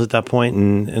on your heels at that point,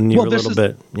 and you were a little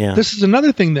bit, yeah. This is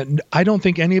another thing that I don't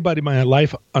think anybody in my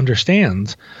life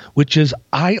understands, which is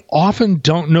I often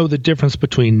don't know the difference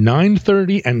between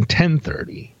 9:30 and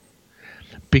 10:30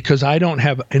 because I don't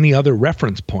have any other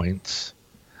reference points.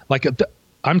 Like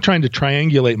I'm trying to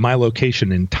triangulate my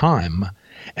location in time,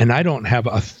 and I don't have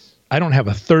a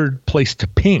third place to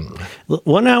ping.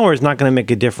 1 hour is not going to make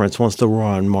a difference once the war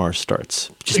on Mars starts.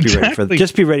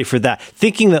 Just be ready for that.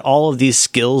 Thinking that all of these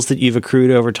skills that you've accrued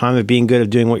over time of being good at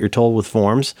doing what you're told with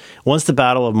forms, once the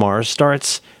Battle of Mars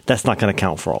starts, that's not going to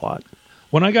count for a lot.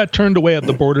 When I got turned away at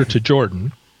the border to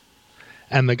Jordan,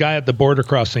 and the guy at the border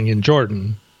crossing in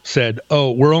Jordan said,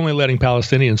 "Oh, we're only letting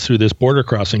Palestinians through this border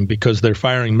crossing because they're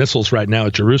firing missiles right now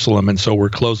at Jerusalem, and so we're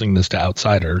closing this to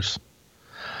outsiders."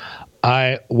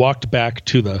 I walked back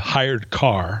to the hired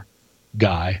car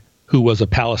guy who was a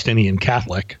Palestinian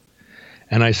Catholic,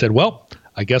 and I said, "Well,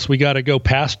 I guess we got to go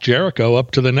past Jericho up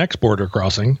to the next border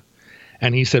crossing."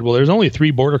 And he said, "Well, there's only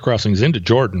 3 border crossings into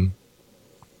Jordan."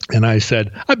 And I said,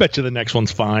 "I bet you the next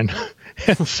one's fine."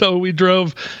 And so we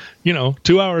drove,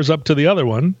 2 hours up to the other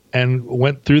one and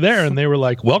went through there, and they were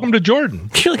like, "Welcome to Jordan."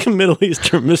 You're like a Middle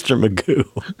Eastern Mr. Magoo.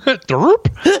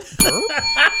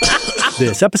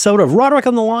 This episode of Roderick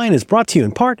on the Line is brought to you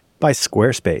in part by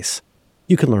Squarespace.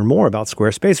 You can learn more about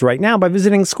Squarespace right now by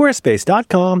visiting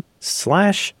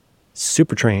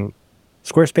squarespace.com/supertrain.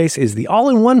 Squarespace is the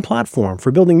all-in-one platform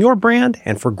for building your brand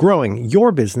and for growing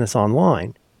your business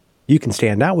online. You can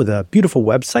stand out with a beautiful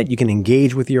website, you can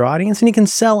engage with your audience, and you can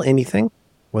sell anything,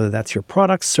 whether that's your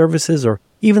products, services, or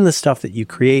even the stuff that you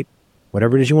create.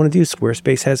 Whatever it is you want to do,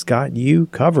 Squarespace has got you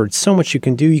covered. So much you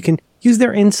can do. You can use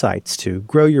their insights to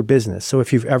grow your business. So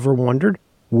if you've ever wondered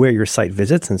where your site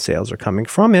visits and sales are coming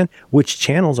from and which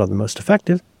channels are the most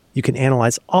effective, you can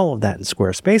analyze all of that in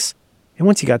Squarespace. And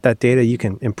once you got that data, you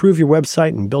can improve your website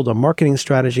and build a marketing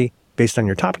strategy based on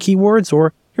your top keywords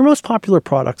or your most popular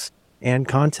products and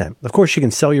content. Of course, you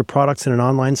can sell your products in an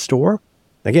online store.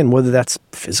 Again, whether that's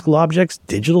physical objects,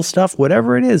 digital stuff,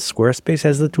 whatever it is, Squarespace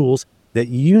has the tools that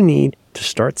you need to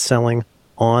start selling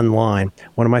online.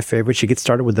 One of my favorites, you get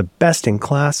started with the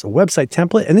best-in-class website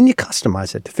template, and then you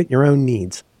customize it to fit your own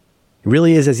needs. It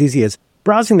really is as easy as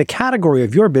browsing the category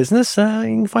of your business. You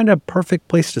can find a perfect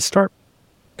place to start,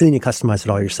 and then you customize it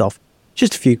all yourself.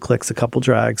 Just a few clicks, a couple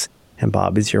drags, and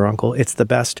Bob is your uncle. It's the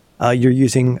best. You're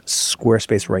using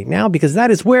Squarespace right now because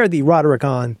that is where the Roderick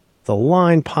on the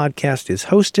Line podcast is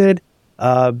hosted.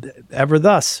 Ever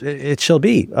thus, it shall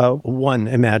be, one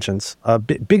imagines.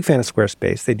 Big fan of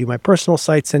Squarespace. They do my personal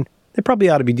sites, and they probably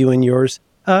ought to be doing yours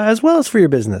as well as for your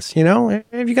business.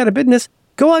 If you got a business,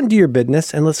 go on and do your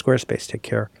business, and let Squarespace take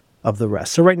care of the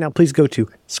rest. So right now, please go to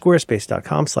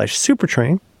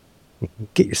squarespace.com/supertrain.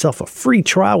 Get yourself a free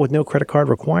trial with no credit card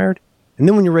required. And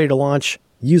then when you're ready to launch,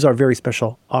 use our very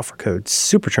special offer code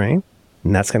SUPERTRAIN,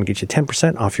 and that's going to get you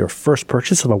 10% off your first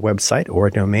purchase of a website or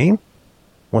a domain.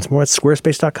 Once more, it's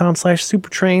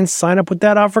squarespace.com/supertrain. Sign up with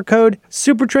that offer code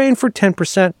SUPERTRAIN for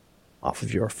 10% off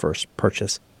of your first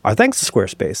purchase. Our thanks to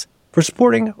Squarespace for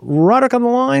supporting Roderick on the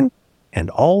Line and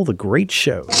all the great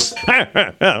shows.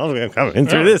 Coming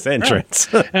through this entrance.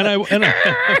 and I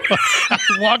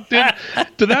walked in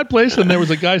to that place, and there was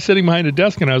a guy sitting behind a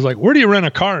desk, and I was like, "Where do you rent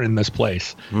a car in this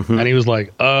place?" Mm-hmm. And he was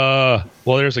like, well,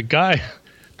 there's a guy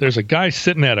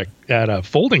sitting at a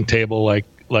folding table, like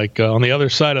on the other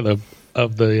side of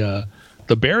the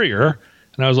barrier."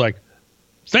 And I was like,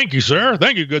 "Thank you, sir.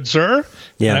 Thank you, good sir."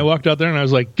 Yeah. And I walked out there and I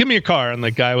was like, "Give me a car." And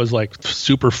the guy was like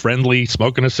super friendly,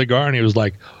 smoking a cigar. And he was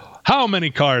like, "How many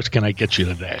cars can I get you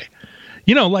today?"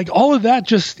 Like all of that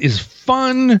just is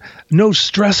fun. No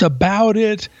stress about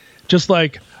it. Just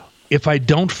like if I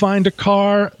don't find a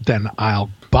car, then I'll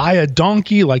buy a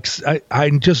donkey. Like I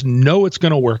just know it's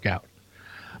going to work out.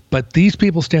 But these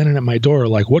people standing at my door are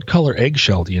like, "What color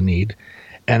eggshell do you need?"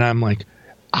 And I'm like,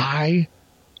 I'm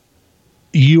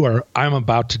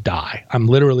about to die. I'm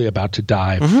literally about to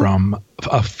die from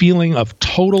a feeling of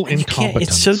total incompetence.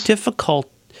 It's so difficult.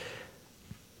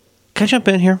 Can I jump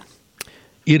in here?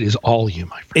 It is all you,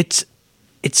 my friend.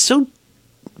 It's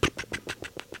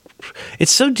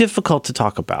so difficult to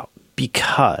talk about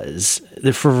because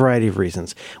for a variety of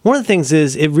reasons. One of the things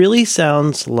is it really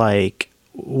sounds like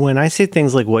when I say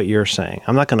things like what you're saying,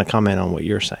 I'm not going to comment on what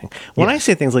you're saying. When I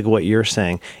say things like what you're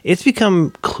saying, it's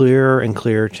become clearer and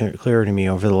clearer to me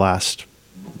over the last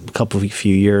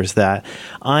few years that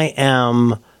I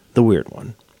am the weird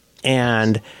one.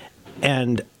 and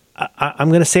I'm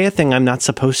going to say a thing I'm not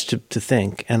supposed to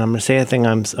think, and I'm going to say a thing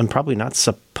I'm probably not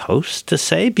supposed to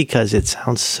say because it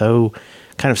sounds so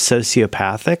kind of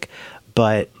sociopathic.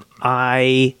 But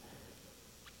I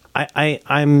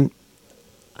don't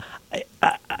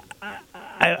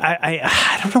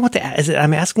know what is it.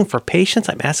 I'm asking for patience.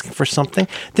 I'm asking for something.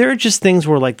 There are just things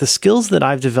where, like, the skills that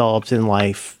I've developed in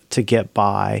life to get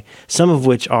by, some of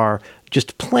which are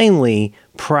just plainly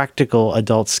practical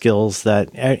adult skills that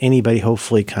anybody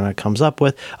hopefully kind of comes up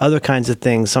with. Other kinds of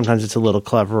things, sometimes it's a little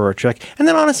clever or a trick. And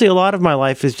then honestly, a lot of my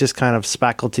life is just kind of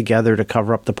spackled together to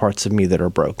cover up the parts of me that are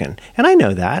broken. And I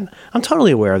know that. I'm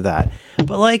totally aware of that.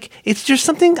 But like, it's just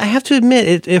something I have to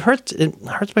admit, it hurts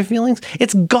my feelings.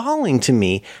 It's galling to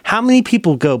me how many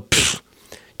people go,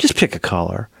 just pick a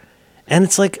color. And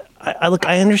it's like,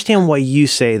 I understand why you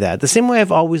say that. The same way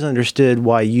I've always understood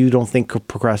why you don't think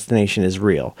procrastination is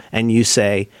real. And you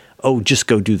say, oh, just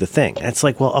go do the thing. And it's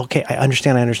like, well, okay, I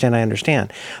understand.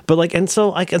 But like, and so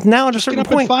like now at a certain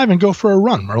point, get up at 5 and go for a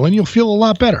run, Merlin. You'll feel a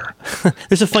lot better.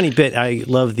 There's a funny bit. I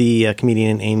love the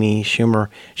comedian Amy Schumer.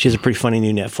 She has a pretty funny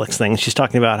new Netflix thing. She's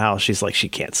talking about how she's like, she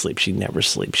can't sleep. She never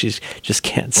sleeps. She just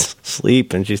can't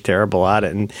sleep, and she's terrible at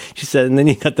it. And she said, and then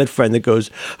you got that friend that goes,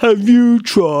 have you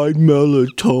tried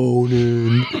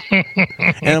melatonin?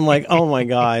 And I'm like, oh my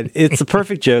God, it's the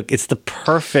perfect joke. It's the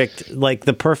perfect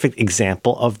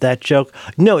example of that joke.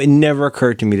 No, it never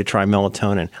occurred to me to try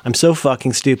melatonin. I'm so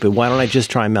fucking stupid. Why don't I just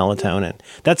try melatonin?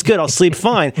 That's good. I'll sleep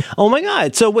fine. Oh my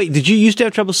God. So wait, did you used to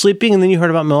have trouble sleeping and then you heard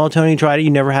about melatonin, you tried it, you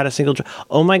never had a single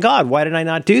oh my God, why did I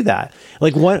not do that?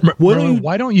 Like what Merlin,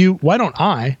 why don't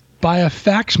I buy a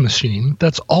fax machine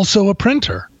that's also a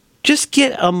printer? Just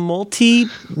get a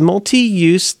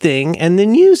multi-use thing and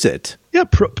then use it. Yeah,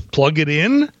 plug it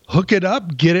in, hook it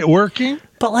up, get it working.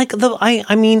 But like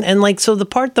I mean, and like, so the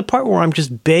part where I'm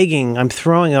just begging, I'm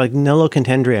throwing like nolo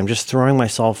contendere, I'm just throwing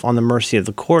myself on the mercy of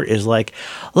the court is like,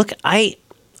 look,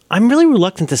 I'm really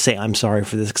reluctant to say I'm sorry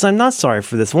for this because I'm not sorry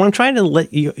for this. What I'm trying to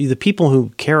let you, the people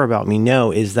who care about me,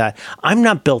 know is that I'm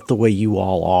not built the way you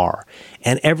all are.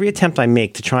 And every attempt I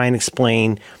make to try and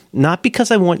explain, not because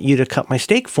I want you to cut my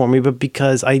steak for me, but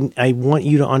because I want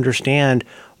you to understand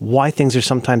why things are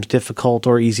sometimes difficult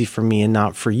or easy for me and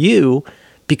not for you,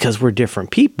 because we're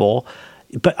different people.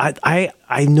 But I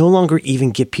no longer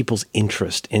even get people's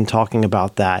interest in talking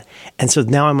about that. And so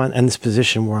now I'm in this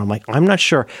position where I'm like, I'm not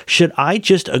sure. Should I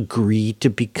just agree to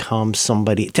become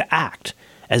somebody, to act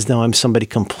as though I'm somebody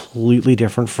completely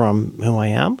different from who I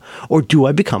am? Or do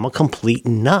I become a complete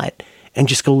nut and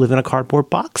just go live in a cardboard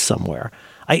box somewhere?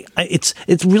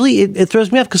 It's really, it throws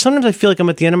me off because sometimes I feel like I'm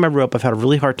at the end of my rope. I've had a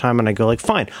really hard time and I go like,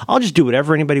 fine, I'll just do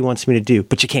whatever anybody wants me to do.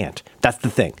 But you can't. That's the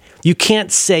thing. You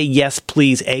can't say yes,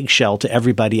 please, eggshell to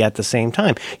everybody at the same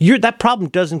time. That problem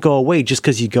doesn't go away just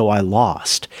because you go, I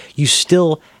lost. You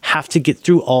still have to get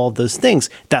through all of those things.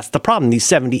 That's the problem. These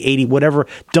 70, 80, whatever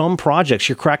dumb projects,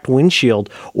 your cracked windshield,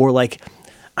 or like,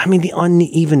 I mean, the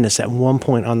unevenness at one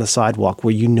point on the sidewalk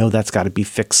where you know that's got to be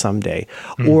fixed someday.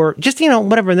 Or just,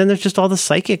 whatever. And then there's just all the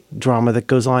psychic drama that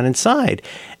goes on inside.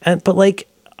 But like,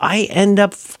 I end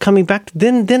up coming back.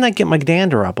 Then I get my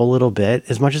dander up a little bit,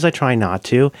 as much as I try not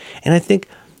to. And I think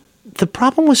the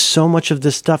problem with so much of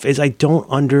this stuff is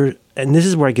and this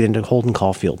is where I get into Holden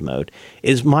Caulfield mode,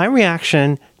 is my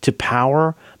reaction to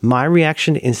power, my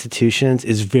reaction to institutions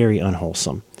is very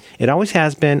unwholesome. It always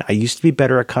has been. I used to be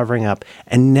better at covering up,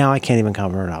 and now I can't even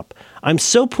cover it up. I'm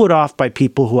so put off by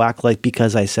people who act like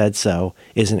because I said so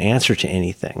is an answer to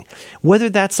anything. Whether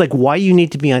that's like why you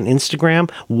need to be on Instagram,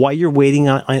 why you're waiting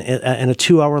in a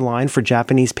 2-hour line for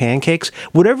Japanese pancakes,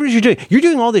 whatever it is you're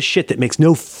doing all this shit that makes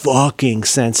no fucking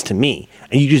sense to me.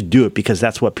 And you just do it because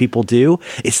that's what people do.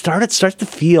 It starts to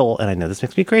feel, and I know this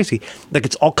makes me crazy, like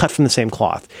it's all cut from the same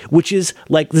cloth, which is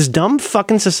like this dumb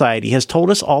fucking society has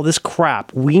told us all this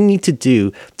crap we need to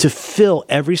do to fill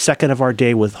every second of our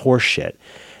day with horse shit.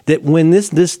 That when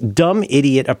this dumb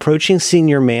idiot approaching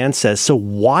senior man says, so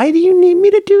why do you need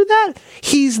me to do that?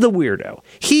 He's the weirdo.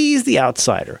 He's the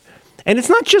outsider. And it's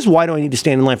not just why do I need to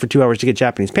stand in line for 2 hours to get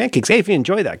Japanese pancakes? Hey, if you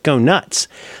enjoy that, go nuts.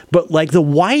 But like the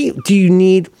why do you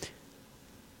need...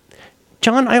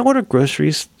 John, I order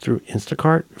groceries through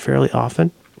Instacart fairly often.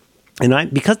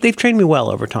 And because they've trained me well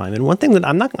over time. And one thing that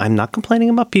I'm not complaining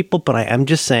about people, but I am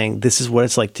just saying this is what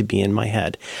it's like to be in my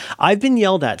head. I've been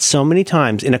yelled at so many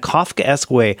times in a Kafkaesque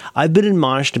way. I've been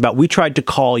admonished about, we tried to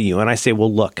call you. And I say,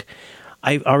 well, look,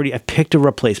 I've picked a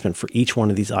replacement for each one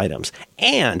of these items.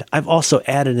 And I've also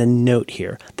added a note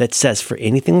here that says for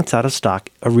anything that's out of stock,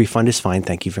 a refund is fine.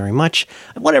 Thank you very much.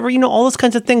 Whatever, all those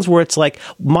kinds of things where it's like,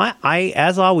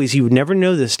 as always, you would never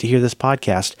know this to hear this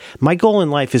podcast. My goal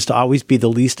in life is to always be the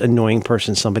least annoying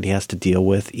person somebody has to deal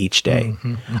with each day.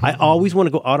 I always want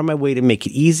to go out of my way to make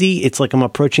it easy. It's like I'm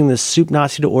approaching this soup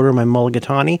Nazi to order my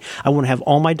mulligatawny. I want to have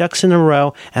all my ducks in a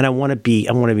row, and I want to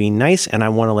be nice, and I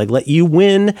want to let you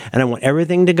win, and I want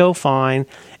everything to go fine.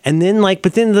 And then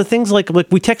but then the things like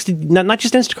we texted, not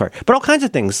just Instacart, but all kinds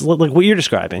of things like what you're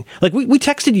describing. Like we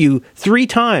texted you 3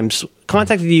 times,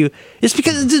 contacted you. It's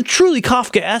because it's truly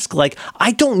Kafkaesque. Like,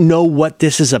 I don't know what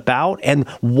this is about and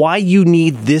why you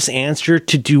need this answer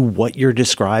to do what you're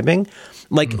describing.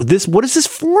 Like this, what is this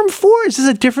form for? Is this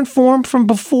a different form from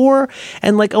before?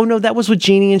 And oh no, that was with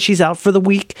Jeannie and she's out for the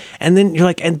week. And then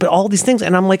you're but all these things.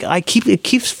 And I'm it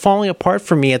keeps falling apart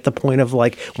for me at the point of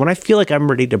when I feel like I'm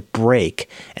ready to break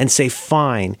and say,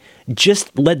 fine,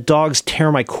 just let dogs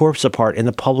tear my corpse apart in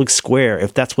the public square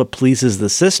if that's what pleases the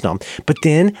system. But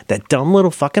then that dumb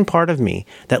little fucking part of me,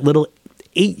 that little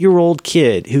 8-year-old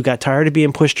kid who got tired of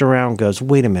being pushed around goes,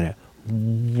 wait a minute,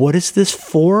 what is this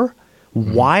for?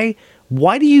 Why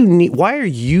are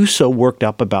you so worked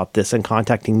up about this and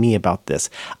contacting me about this?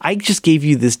 I just gave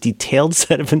you this detailed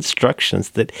set of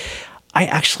instructions that I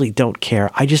actually don't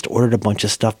care. I just ordered a bunch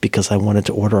of stuff because I wanted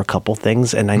to order a couple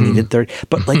things and I needed 30.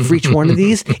 But for each one of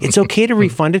these, it's okay to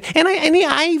refund it. And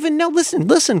I even know,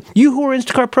 listen, you who are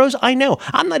Instacart pros, I know.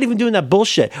 I'm not even doing that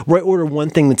bullshit where I order one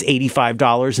thing that's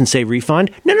 $85 and say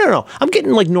refund. No. I'm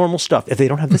getting normal stuff. If they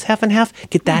don't have this half and half,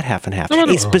 get that half and half.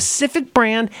 A specific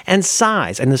brand and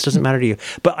size. And this doesn't matter to you.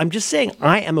 But I'm just saying,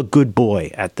 I am a good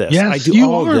boy at this. Yes, I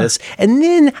do all of this. And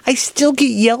then I still get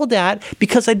yelled at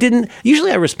because I didn't.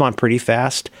 Usually I respond pretty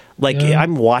fast.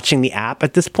 I'm watching the app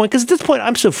at this point, because at this point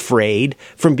I'm so afraid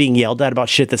from being yelled at about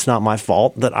shit that's not my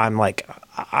fault that I'm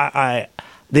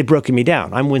they've broken me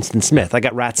down. I'm Winston Smith. I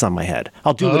got rats on my head.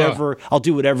 I'll do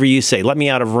whatever you say. Let me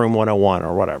out of room 101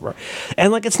 or whatever.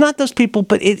 And it's not those people,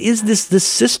 but it is this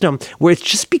system where it's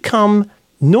just become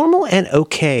normal and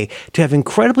okay to have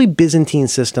incredibly Byzantine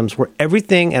systems where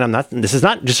everything, and this is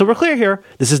not, just so we're clear here,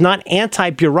 this is not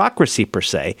anti-bureaucracy per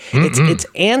se. It's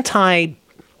anti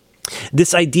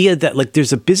this idea that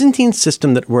there's a Byzantine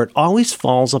system where it always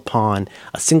falls upon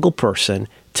a single person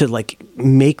to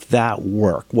make that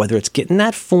work, whether it's getting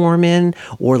that form in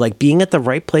or being at the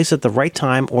right place at the right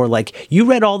time, or you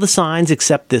read all the signs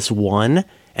except this one,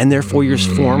 and therefore your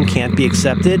form can't be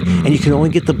accepted, and you can only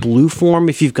get the blue form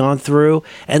if you've gone through.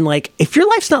 And if your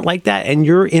life's not like that, and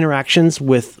your interactions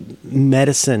with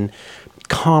medicine,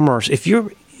 commerce, if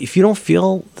you don't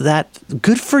feel that,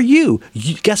 good for you.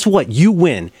 Guess what? You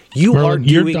win. Merlin,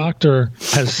 your doctor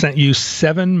has sent you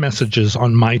 7 messages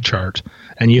on my chart,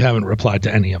 and you haven't replied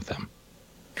to any of them.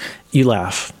 You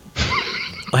laugh.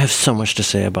 I have so much to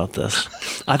say about this.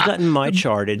 I've gotten my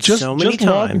charted so many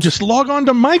times. Just log on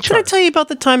to my chart. Did I tell you about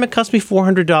the time it cost me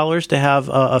 $400 to have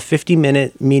a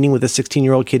 50-minute meeting with a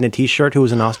 16-year-old kid in a T-shirt who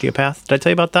was an osteopath? Did I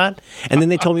tell you about that? And then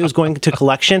they told me it was going to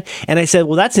collection. And I said,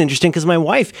 well, that's interesting because my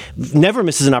wife never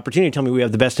misses an opportunity to tell me we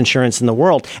have the best insurance in the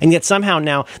world. And yet somehow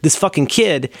now this fucking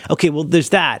kid, okay, well,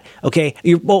 there's that. Okay,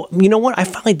 well, you know what? I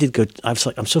finally did go. I was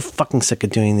I'm so fucking sick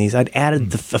of doing these. I'd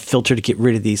added a filter to get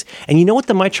rid of these. And you know what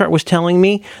the My Chart was telling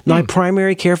me? My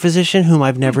primary care physician, whom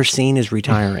I've never seen, is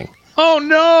retiring. Oh,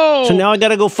 no. So now I got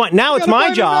to go find. Now it's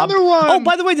my job. Oh,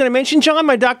 by the way, did I mention John,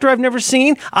 my doctor I've never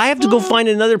seen? I have to go find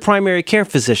another primary care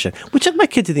physician. We took my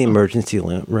kid to the emergency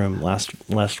room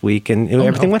last week, and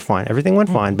everything went fine. Everything went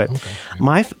fine. But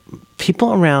my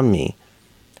people around me,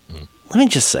 let me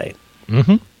just say,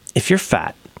 if you're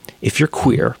fat, if you're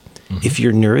queer, if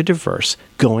you're neurodiverse,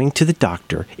 going to the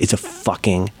doctor is a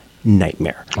fucking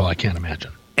nightmare. Oh, I can't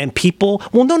imagine. And people,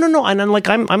 well, no. And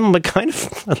I'm kind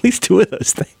of at least 2 of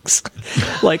those things.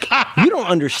 You don't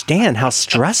understand how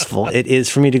stressful it is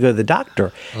for me to go to the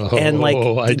doctor.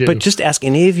 But just ask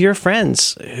any of your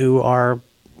friends who are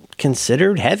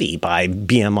considered heavy by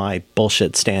BMI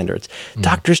bullshit standards.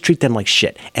 Doctors treat them like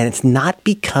shit. And it's not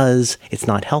because it's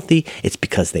not healthy. It's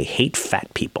because they hate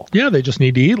fat people. Yeah, they just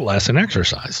need to eat less and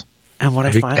exercise. And what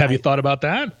have you thought about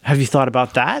that? Have you thought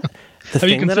about that? Have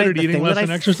you considered eating less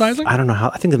and exercising? I don't know how.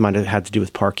 I think it might have had to do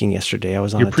with parking yesterday. I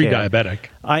was on. You're pre-diabetic.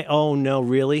 Oh no,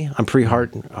 really? I'm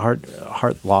pre-heart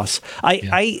loss.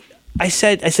 I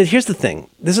said, here's the thing.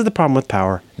 This is the problem with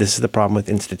power. This is the problem with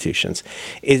institutions.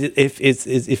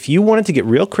 If you wanted to get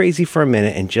real crazy for a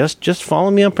minute and just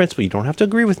follow me on principle, you don't have to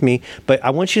agree with me, but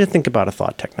I want you to think about a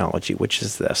thought technology, which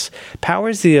is this: power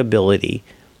is the ability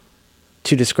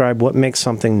to describe what makes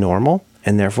something normal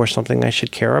and therefore something I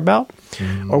should care about?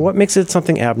 Or what makes it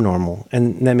something abnormal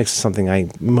and that makes it something I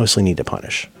mostly need to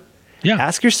punish? Yeah.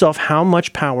 Ask yourself how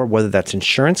much power, whether that's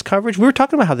insurance coverage. We were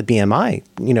talking about how the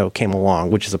BMI, came along,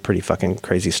 which is a pretty fucking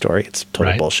crazy story. It's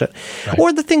total bullshit. Right.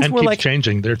 Or the things and were keeps like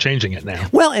changing. They're changing it now.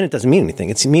 Well, and it doesn't mean anything.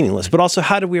 It's meaningless. But also,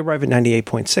 how did we arrive at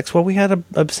 98.6? Well, we had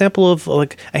a sample of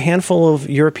like a handful of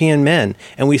European men,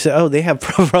 and we said, oh, they have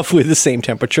roughly the same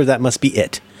temperature. That must be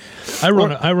it. I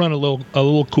run a little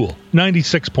cool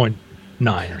 96.9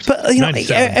 or something.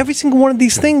 But every single one of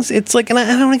these things, it's like, and I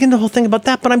don't want to get into the whole thing about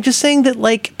that, but I'm just saying that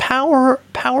like power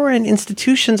and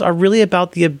institutions are really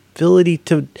about the ability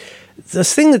to.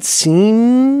 This thing that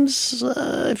seems,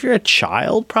 if you're a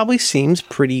child, probably seems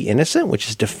pretty innocent, which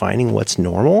is defining what's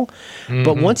normal.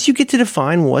 But once you get to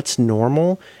define what's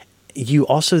normal, you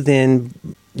also then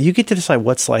you get to decide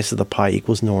what slice of the pie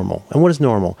equals normal. And what is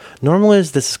normal? Normal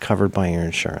is this is covered by your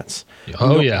insurance.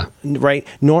 Oh, yeah. Right?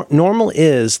 Normal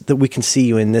is that we can see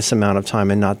you in this amount of time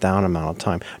and not that amount of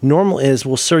time. Normal is,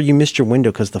 well, sir, you missed your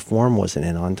window because the form wasn't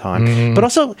in on time. But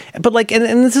also,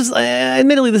 and this is,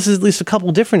 admittedly, this is at least a couple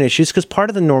different issues because part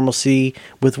of the normalcy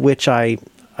with which I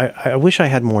wish I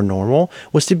had more normal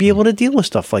was to be able to deal with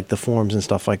stuff like the forms and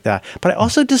stuff like that. But I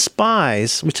also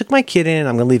despise, we took my kid in,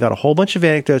 I'm going to leave out a whole bunch of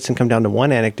anecdotes and come down to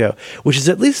one anecdote, which is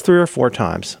at least 3 or 4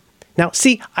 times. Now,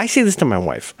 see, I say this to my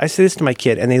wife. I say this to my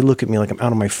kid, and they look at me like I'm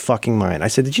out of my fucking mind. I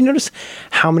said, did you notice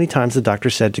how many times the doctor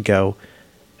said to go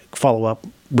follow up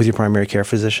with your primary care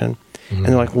physician? And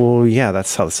they're like, well, yeah,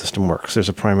 that's how the system works. There's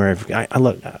a primary. I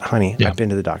look, honey, I've been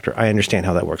to the doctor. I understand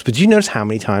how that works. But do you notice how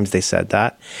many times they said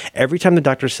that? Every time the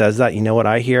doctor says that, you know what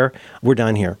I hear? We're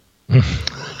done here.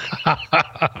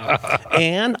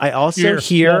 And I also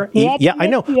hear, yeah, I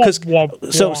know.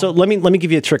 So let me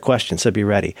give you a trick question. So be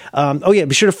ready.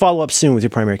 Be sure to follow up soon with your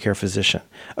primary care physician.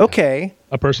 Okay.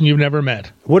 A person you've never met.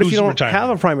 What if you don't have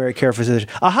a primary care physician?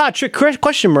 Aha, trick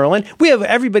question, Merlin. We have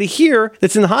everybody here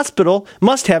that's in the hospital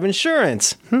must have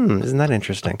insurance. Isn't that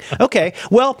interesting? Okay,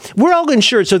 well, we're all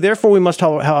insured, so therefore we must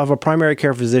have a primary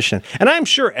care physician. And I'm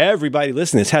sure everybody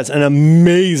listening to this has an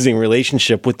amazing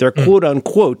relationship with their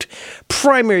quote-unquote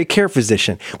primary care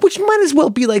physician, which might as well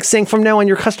be like saying from now on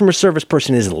your customer service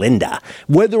person is Linda,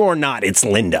 whether or not it's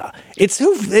Linda. It's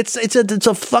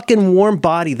a fucking warm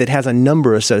body that has a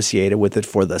number associated with it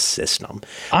for the system.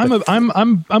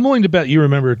 I'm willing to bet you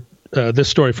remember this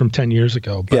story from 10 years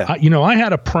ago. But yeah. I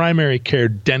had a primary care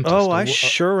dentist. Oh, I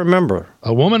sure remember.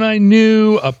 A woman I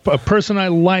knew, a person I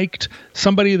liked,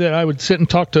 somebody that I would sit and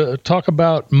talk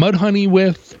about Mudhoney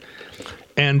with.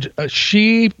 And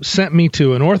she sent me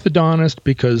to an orthodontist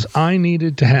because I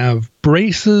needed to have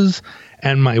braces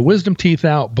and my wisdom teeth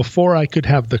out before I could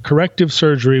have the corrective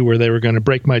surgery where they were going to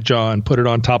break my jaw and put it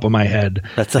on top of my head.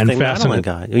 That's the thing Madeline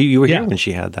got. You were here when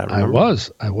she had that, remember?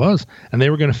 I was. And they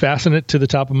were going to fasten it to the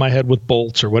top of my head with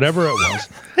bolts or whatever it was.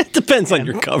 It depends on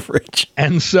your coverage.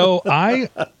 And so I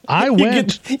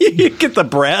went. You get the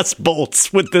brass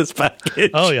bolts with this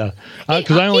package. Oh, yeah.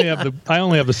 Because I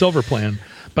only have the silver plan.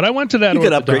 But I went to that orthodontist. You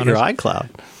could upgrade your iCloud.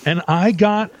 And I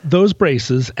got those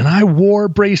braces, and I wore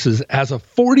braces as a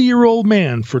 40-year-old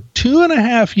man for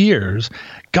 2.5 years,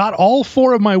 got all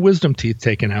 4 of my wisdom teeth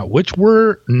taken out, which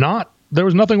were not, there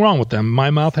was nothing wrong with them. My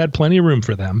mouth had plenty of room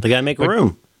for them. They got to make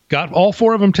room. Got all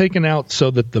 4 of them taken out so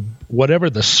that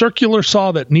the circular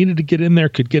saw that needed to get in there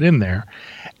could get in there.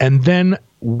 And then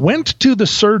went to the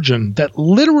surgeon that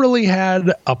literally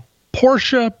had a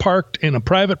Porsche parked in a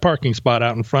private parking spot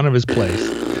out in front of his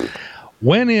place.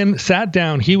 Went in, sat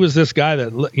down. He was this guy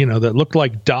that looked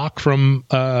like Doc from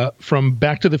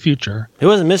Back to the Future. It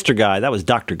wasn't Mr. Guy. That was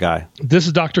Dr. Guy. This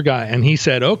is Dr. Guy. And he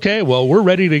said, okay, well, we're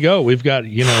ready to go. We've got,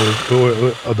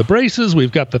 the braces.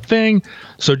 We've got the thing.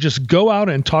 So just go out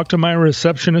and talk to my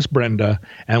receptionist, Brenda,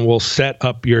 and we'll set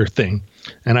up your thing.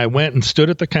 And I went and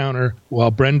stood at the counter while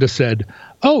Brenda said,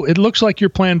 oh, it looks like your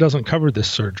plan doesn't cover this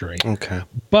surgery. Okay.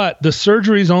 But the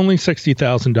surgery is only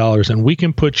 $60,000, and we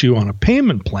can put you on a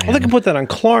payment plan. Well, they can put that on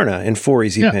Klarna in 4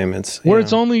 easy payments. Where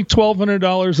it's only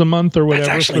 $1,200 a month or whatever.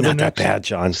 That's actually not that bad,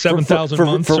 John. 7,000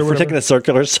 months or whatever. For taking a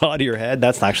circular saw to your head,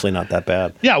 that's actually not that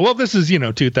bad. Yeah, well, this is,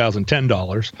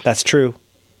 $2,010. That's true.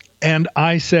 And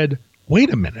I said,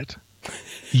 wait a minute.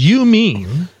 You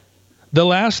mean the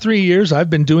last 3 years I've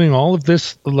been doing all of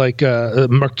this like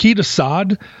Marquis de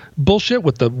Sade bullshit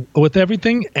with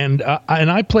everything, and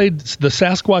I played the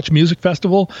Sasquatch Music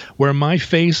Festival where my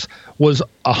face was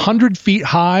 100 feet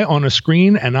high on a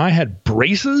screen and I had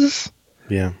braces?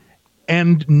 Yeah.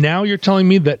 And now you're telling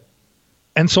me that.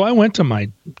 And so I went to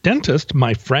my dentist,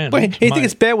 my friend. Wait, you think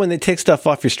it's bad when they take stuff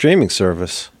off your streaming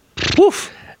service? Woof.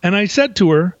 And I said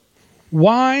to her,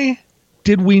 why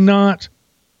did we not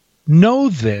know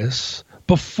this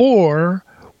before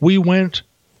we went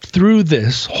through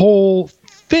this whole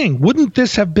thing? Wouldn't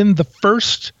this have been the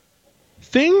first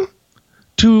thing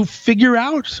to figure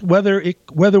out whether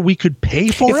we could pay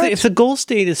for it? If the goal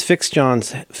state is fix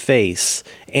John's face,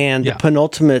 and the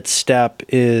penultimate step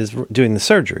is doing the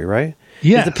surgery, right?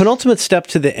 Yeah. The penultimate step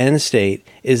to the end state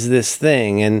is this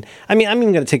thing, and I mean, I'm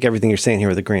even going to take everything you're saying here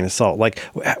with a grain of salt. Like,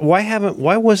 shouldn't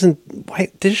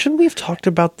we have talked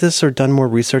about this or done more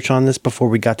research on this before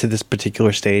we got to this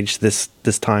particular stage this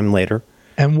time later?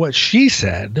 And what she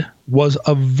said was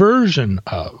a version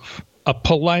of a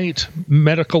polite,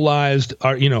 medicalized,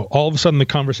 all of a sudden the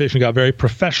conversation got very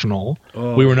professional.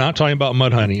 Oh. We were not talking about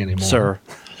Mudhoney anymore. Sir.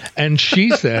 And she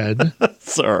said,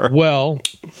 Sir. Well,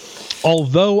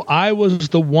 although I was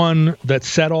the one that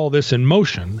set all this in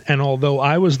motion, and although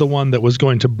I was the one that was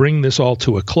going to bring this all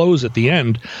to a close at the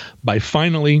end by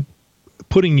finally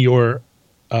putting your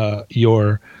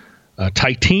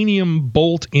titanium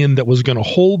bolt in that was going to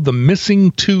hold the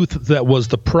missing tooth that was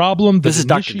the problem. This is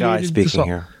Dr. Guy speaking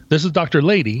here. This is Dr.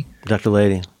 Lady. Dr.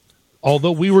 Lady.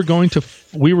 Although we were going to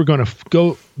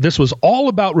go, this was all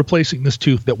about replacing this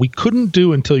tooth that we couldn't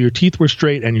do until your teeth were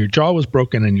straight and your jaw was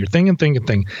broken and your thing.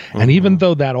 Mm-hmm. And even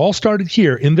though that all started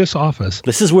here in this office.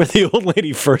 This is where the old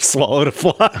lady first swallowed a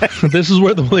fly. This is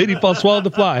where the lady swallowed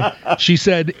the fly. She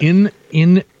said in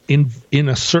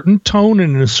a certain tone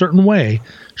and in a certain way,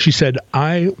 she said,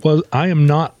 I am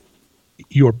not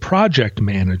your project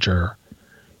manager.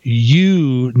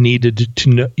 You needed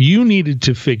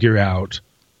to figure out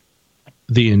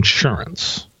the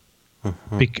insurance,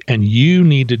 and you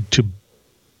needed to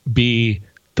be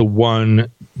the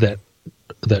one that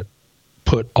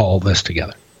put all this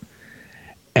together.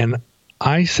 And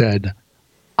I said,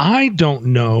 I don't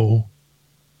know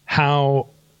how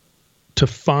to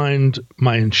find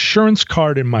my insurance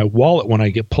card in my wallet when I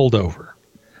get pulled over.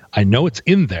 I know it's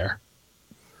in there,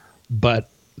 but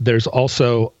there's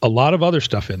also a lot of other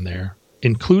stuff in there,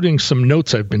 including some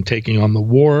notes I've been taking on the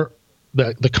war,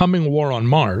 the coming war on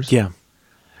Mars. Yeah.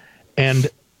 And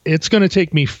it's going to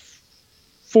take me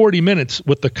 40 minutes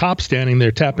with the cop standing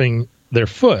there tapping their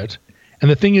foot.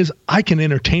 And the thing is, I can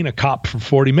entertain a cop for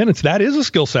 40 minutes. That is a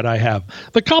skill set I have.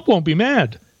 The cop won't be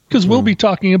mad because we'll be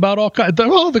talking about all kinds.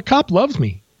 Oh, the cop loves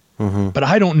me. But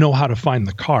I don't know how to find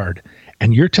the card.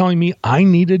 And you're telling me I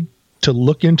needed to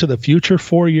look into the future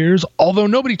 4 years, although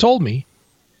nobody told me,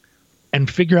 and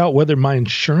figure out whether my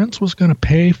insurance was going to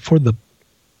pay for the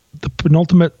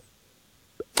penultimate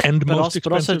and most expensive.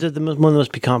 But also did one of the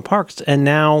most piquant parts. And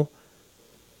now,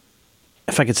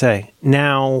 if I could say,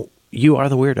 now you are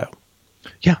the weirdo.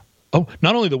 Yeah. Oh,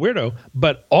 not only the weirdo,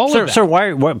 but all of that. Sir,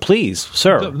 why, please,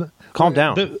 sir, calm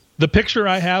down. The picture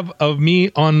I have of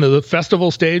me on the festival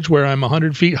stage where I'm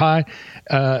 100 feet high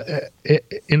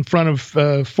in front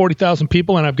of 40,000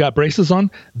 people and I've got braces on,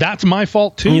 that's my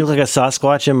fault too. And you look like a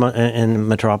Sasquatch in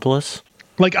Metropolis?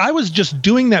 Like, I was just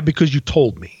doing that because you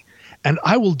told me. And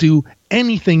I will do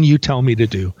anything you tell me to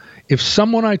do. If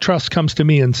someone I trust comes to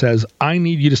me and says, I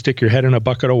need you to stick your head in a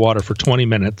bucket of water for 20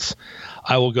 minutes,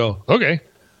 I will go, okay,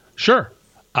 sure.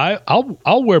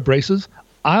 I'll wear braces.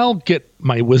 I'll get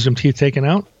my wisdom teeth taken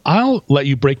out. I'll let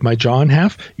you break my jaw in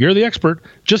half. You're the expert.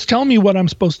 Just tell me what I'm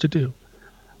supposed to do.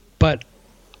 But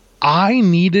I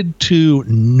needed to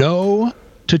know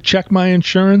to check my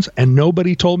insurance, and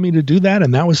nobody told me to do that.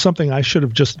 And that was something I should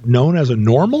have just known as a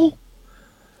normal.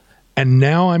 And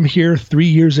now I'm here 3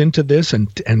 years into this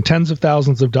and tens of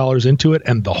thousands of dollars into it,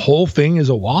 and the whole thing is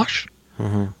a wash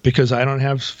because I don't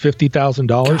have $50,000.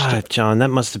 God, John, that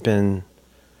must have been...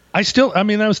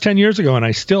 that was 10 years ago, and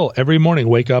I still, every morning,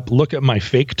 wake up, look at my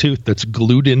fake tooth that's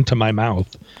glued into my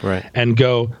mouth, right, and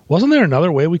go, wasn't there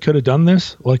another way we could have done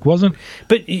this? Like, wasn't...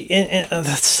 But and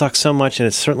that sucks so much, and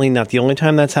it's certainly not the only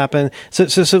time that's happened.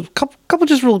 So couple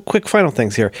just real quick final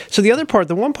things here. So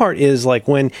the one part is, like,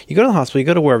 when you go to the hospital, you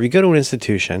go to wherever, you go to an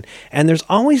institution, and there's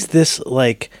always this,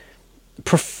 like,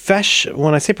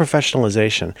 when I say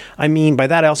professionalization, I mean, by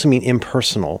that I also mean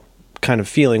impersonal kind of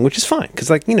feeling, which is fine, because,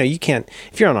 like, you can't,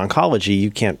 if you're on oncology, you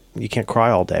can't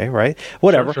cry all day, right?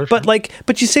 Whatever. Sure.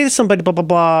 But you say to somebody, blah blah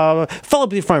blah, follow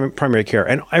up with primary care,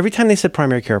 and every time they said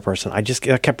primary care person, I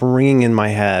kept ringing in my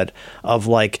head of,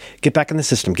 like, get back in the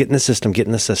system, get in the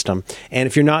system, and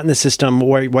if you're not in the system,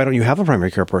 why don't you have a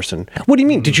primary care person? What do you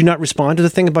mean? Did you not respond to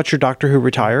the thing about your doctor who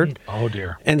retired? Oh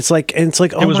dear. And it's like, oh,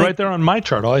 it was right there on my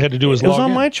chart. All I had to do was log in. It was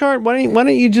on my chart. Why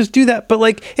don't you just do that? But,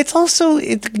 like, it's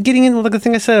getting into, like, the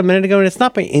thing I said a minute ago, and it's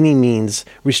not by any means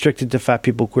restricted to fat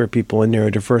people, queer people, and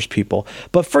neurodiverse people.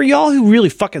 But for y'all who really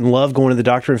fucking love going to the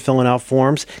doctor and filling out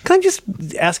forms, can I just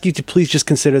ask you to please just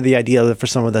consider the idea that for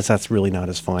some of us, that's really not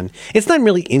as fun. It's not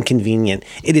really inconvenient.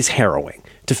 It is harrowing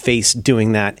to face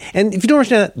doing that. And if you don't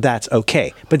understand that, that's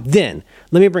okay. But then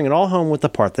let me bring it all home with the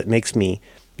part that makes me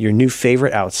your new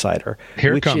favorite outsider,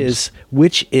 Here it comes.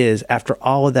 which is after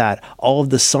all of that, all of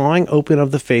the sawing open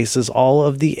of the faces, all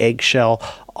of the eggshell,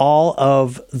 all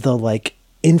of the like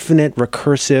infinite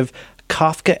recursive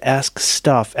Kafka-esque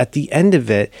stuff at the end of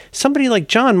it, somebody like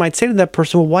John might say to that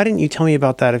person, well, why didn't you tell me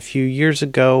about that a few years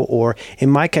ago? Or in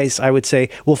my case, I would say,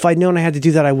 well, if I'd known I had to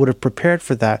do that, I would have prepared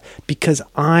for that, because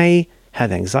I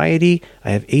have anxiety,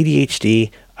 I have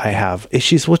ADHD, I have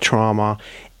issues with trauma,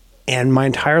 and my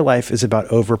entire life is about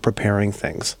over-preparing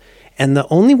things. And the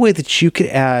only way that you could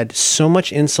add so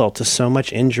much insult to so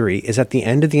much injury is at the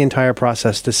end of the entire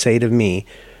process to say to me,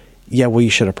 yeah, well, you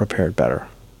should have prepared better.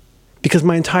 Because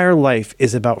my entire life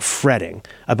is about fretting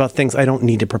about things I don't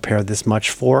need to prepare this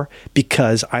much for,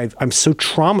 because I'm so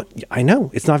I know,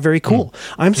 it's not very cool.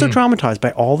 I'm so traumatized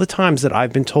by all the times that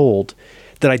I've been told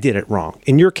that I did it wrong.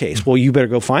 In your case, well, you better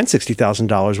go find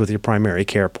 $60,000 with your primary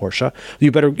care, Portia. You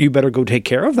better go take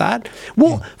care of that.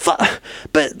 Well,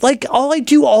 but like all I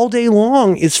do all day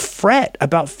long is fret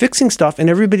about fixing stuff, and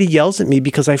everybody yells at me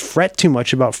because I fret too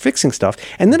much about fixing stuff.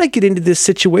 And then I get into this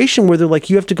situation where they're like,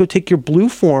 you have to go take your blue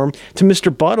form to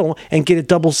Mr. Buttle and get it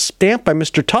double stamped by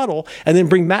Mr. Tuttle, and then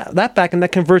bring that back, and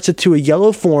that converts it to a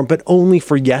yellow form, but only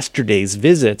for yesterday's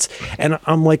visits. And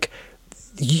I'm like,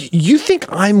 you think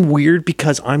I'm weird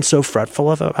because I'm so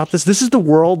fretful about this? This is the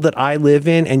world that I live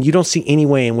in, and you don't see any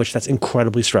way in which that's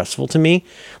incredibly stressful to me.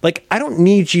 Like, I don't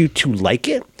need you to like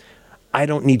it. I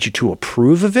don't need you to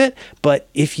approve of it. But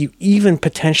if you even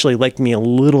potentially like me a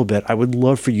little bit, I would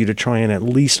love for you to try and at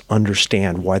least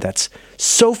understand why that's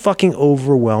so fucking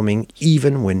overwhelming,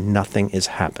 even when nothing is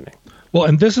happening. Well,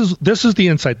 and this is the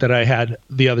insight that I had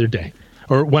the other day,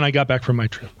 or when I got back from my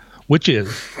trip, which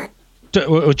is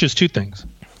two things.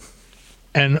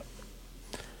 And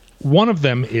one of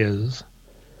them is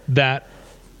that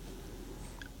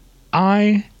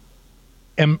I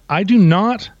do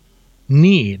not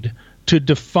need to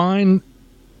define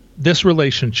this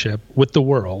relationship with the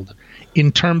world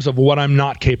in terms of what I'm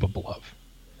not capable of,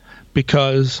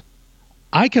 because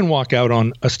I can walk out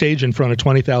on a stage in front of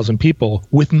 20,000 people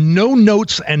with no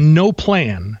notes and no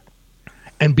plan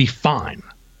and be fine,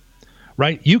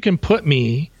 right? You can put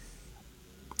me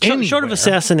Short of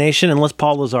assassination, unless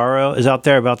Paul Lazaro is out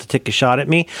there about to take a shot at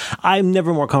me, I'm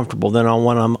never more comfortable than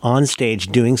when I'm on stage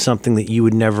doing something that you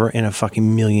would never in a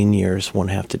fucking million years want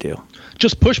to have to do.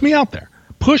 Just push me out there.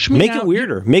 Push me Make out. it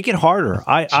weirder. Make it harder.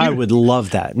 I would love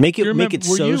that. Make it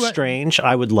so strange.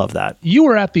 I would love that. You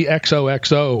were at the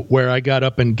XOXO where I got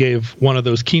up and gave one of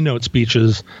those keynote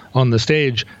speeches on the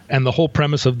stage, and the whole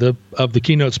premise of the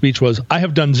keynote speech was, I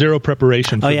have done zero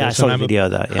preparation for this. I saw the video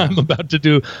of that. Yeah. I'm about to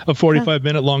do a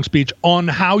 45-minute long speech on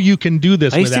how you can do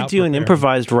this. I used to do an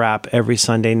improvised rap every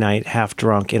Sunday night, half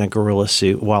drunk in a gorilla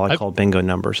suit while I called bingo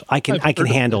numbers. I can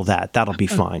handle that. That'll be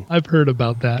fine. I've heard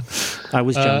about that. I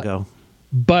was Django.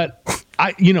 But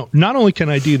not only can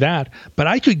I do that, but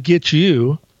I could get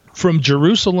you from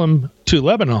Jerusalem to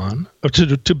Lebanon, or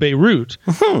to Beirut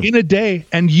in a day,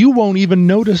 and you won't even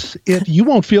notice it. You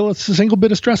won't feel it's a single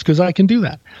bit of stress because I can do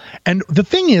that. And the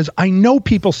thing is, I know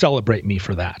people celebrate me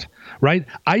for that, right?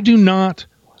 I do not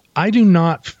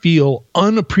feel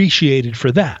unappreciated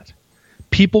for that.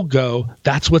 People go,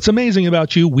 that's what's amazing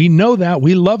about you. We know that.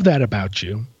 We love that about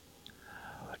you.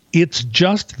 It's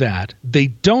just that they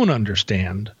don't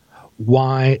understand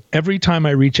why every time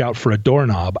I reach out for a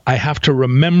doorknob, I have to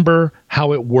remember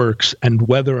how it works and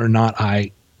whether or not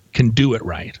I can do it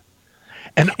right.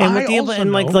 And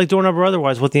like doorknob or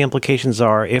otherwise, what the implications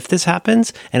are if this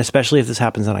happens, and especially if this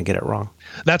happens and I get it wrong.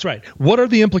 That's right. What are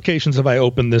the implications if I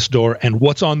open this door and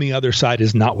what's on the other side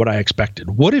is not what I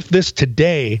expected? What if this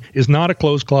today is not a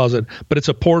closed closet, but it's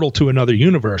a portal to another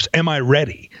universe? Am I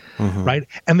ready? Mm-hmm. Right?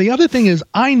 And the other thing is,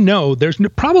 I know there's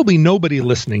probably nobody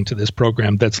listening to this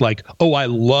program that's like, oh, I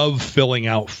love filling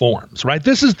out forms, right?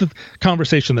 This is the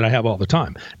conversation that I have all the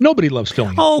time. Nobody loves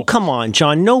filling out forms. Oh, come on,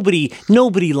 John. Nobody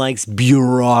likes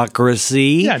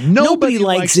bureaucracy. Yeah, nobody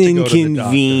likes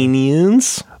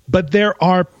inconvenience. But there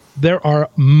are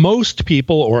most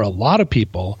people, or a lot of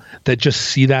people, that just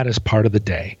see that as part of the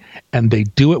day, and they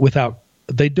do it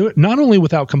not only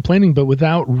without complaining, but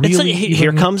without really.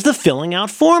 Here comes the filling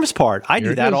out forms part. I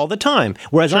do that all the time.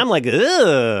 Whereas I'm like,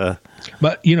 ugh.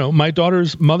 But my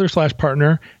daughter's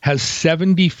mother/partner has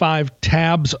 75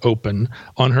 tabs open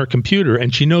on her computer,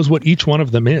 and she knows what each one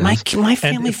of them is. My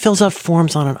family fills out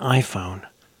forms on an iPhone.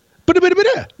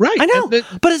 Right. I know.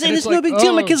 But it's no big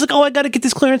deal. My kid's like, I got to get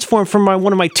this clearance form for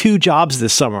one of my 2 jobs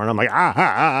this summer. And I'm like,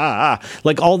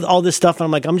 like all this stuff. And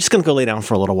I'm like, I'm just going to go lay down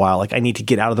for a little while. Like, I need to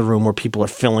get out of the room where people are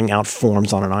filling out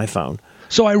forms on an iPhone.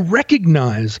 So I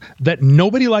recognize that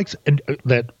nobody likes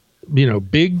that,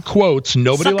 big quotes,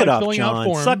 nobody Suck it likes up, filling John. out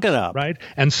forms. Suck it up. Right?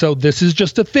 And so this is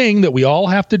just a thing that we all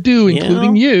have to do,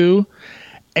 including you.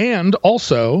 And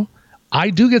also, I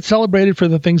do get celebrated for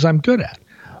the things I'm good at.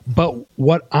 But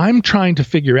what I'm trying to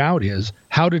figure out is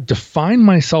how to define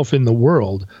myself in the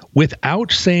world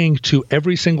without saying to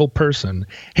every single person,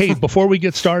 hey, before we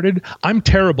get started, I'm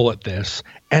terrible at this,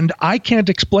 and I can't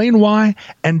explain why,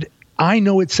 and I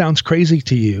know it sounds crazy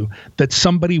to you that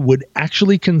somebody would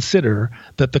actually consider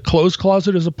that the closed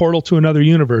closet is a portal to another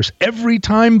universe every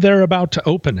time they're about to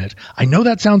open it. I know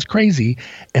that sounds crazy,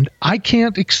 and I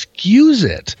can't excuse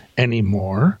it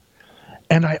anymore.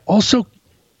 And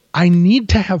I need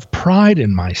to have pride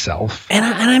in myself. And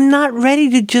I'm not ready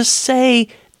to just say,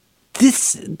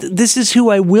 this is who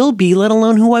I will be, let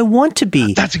alone who I want to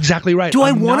be. That's exactly right. Do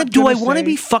I want to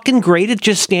be fucking great at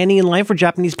just standing in line for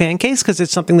Japanese pancakes because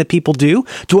it's something that people do?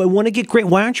 Do I want to get great?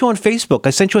 Why aren't you on Facebook?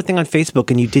 I sent you a thing on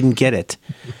Facebook and you didn't get it.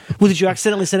 Well, did you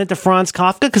accidentally send it to Franz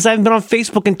Kafka? Because I haven't been on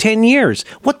Facebook in 10 years.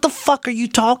 What the fuck are you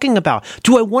talking about?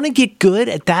 Do I want to get good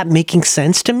at that making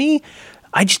sense to me?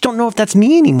 I just don't know if that's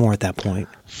me anymore at that point.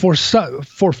 For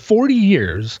 40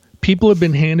 years, people have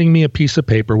been handing me a piece of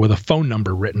paper with a phone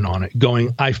number written on it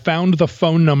going, I found the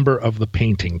phone number of the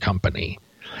painting company.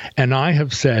 And I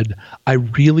have said, I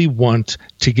really want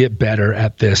to get better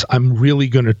at this. I'm really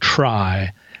going to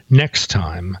try next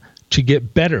time to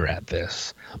get better at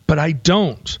this. But I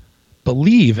don't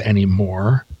believe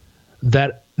anymore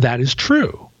that that is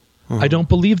true. I don't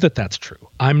believe that that's true.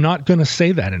 I'm not going to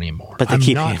say that anymore. But they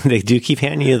do keep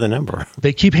handing you the number.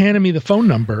 They keep handing me the phone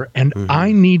number, and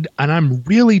I'm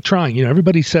really trying.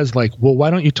 Everybody says like, well, why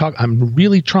don't you talk? I'm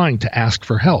really trying to ask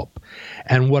for help.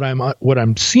 And what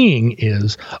I'm seeing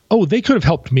is, they could have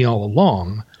helped me all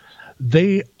along.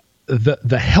 The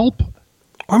help,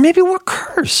 or maybe we're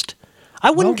cursed. I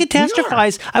wouldn't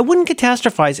catastrophize. I wouldn't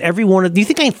catastrophize every one of. Do you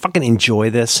think I fucking enjoy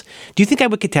this? Do you think I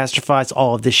would catastrophize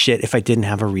all of this shit if I didn't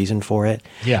have a reason for it?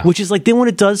 Yeah. Which is like, then when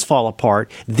it does fall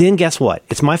apart, then guess what?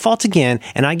 It's my fault again,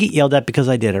 and I get yelled at because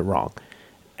I did it wrong.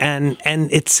 And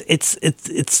it's.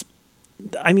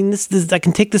 I mean, this I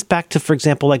can take this back to, for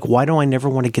example, like, why do I never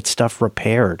want to get stuff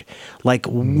repaired? Like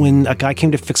when a guy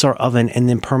came to fix our oven and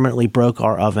then permanently broke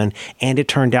our oven, and it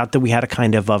turned out that we had a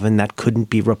kind of oven that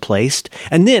couldn't be replaced.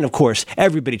 And then, of course,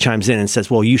 everybody chimes in and says,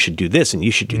 well, you should do this and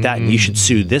you should do that and you should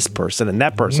sue this person and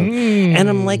that person. And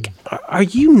I'm like, are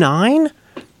you 9?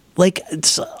 Like,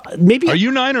 maybe. Are you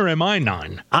 9 or am I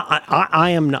 9? I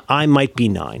am. I might be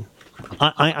 9.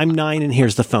 I'm 9, and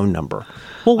here's the phone number.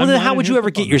 Well, then how would you ever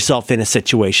get yourself in a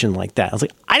situation like that? I was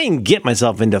like, I didn't get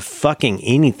myself into fucking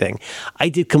anything.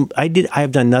 I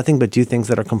have done nothing but do things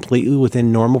that are completely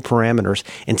within normal parameters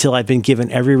until I've been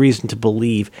given every reason to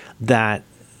believe that.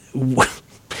 I'm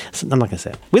not going to say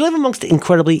it. We live amongst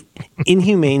incredibly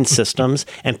inhumane systems,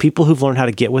 and people who've learned how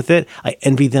to get with it. I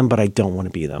envy them, but I don't want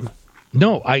to be them.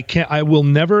 No, I can't. I will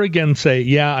never again say,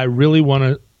 yeah, I really want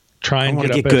to try and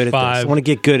get up good at 5. I want to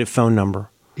get good at phone number.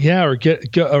 Yeah, or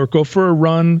go for a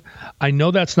run. I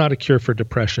know that's not a cure for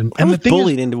depression. I was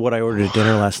bullied into what I ordered at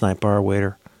dinner last night by our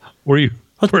waiter. Were you?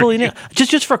 I was bullied in.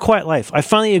 Just for a quiet life. I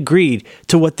finally agreed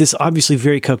to what this obviously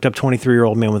very coked up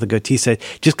 23-year-old man with a goatee said,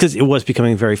 just because it was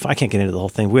becoming very. I can't get into the whole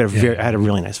thing. I had a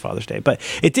really nice Father's Day, but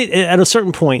it did. At a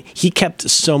certain point, he kept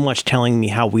so much telling me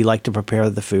how we like to prepare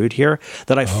the food here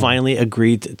that I finally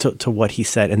agreed to what he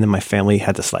said, and then my family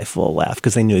had to stifle a laugh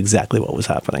because they knew exactly what was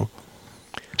happening.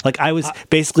 Like I was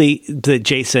basically,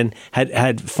 Jason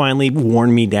had finally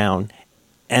worn me down,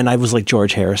 and I was like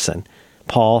George Harrison.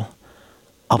 Paul,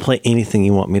 I'll play anything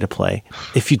you want me to play.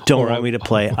 If you don't want me to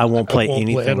play, I won't play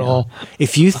anything at all.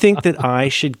 If you think that I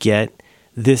should get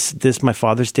this my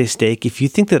Father's Day steak, if you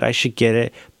think that I should get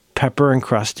it pepper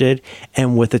encrusted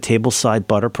and with a tableside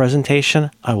butter presentation,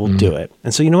 I will do it.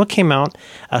 And so you know what came out?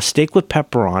 A steak with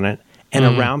pepper on it and a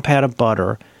round pat of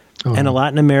butter. And a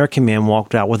Latin American man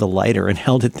walked out with a lighter and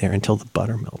held it there until the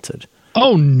butter melted.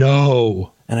 Oh,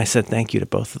 no. And I said thank you to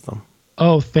both of them.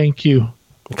 Oh, thank you.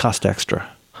 It cost extra.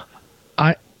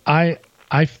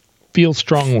 I feel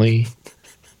strongly.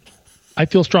 I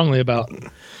feel strongly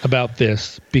about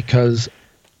this because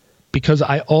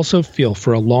I also feel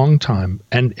for a long time,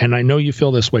 and I know you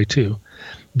feel this way too,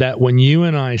 that when you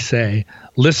and I say,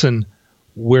 listen,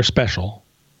 we're special,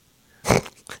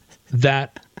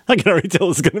 that I can already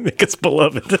tell it's going to make us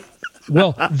beloved.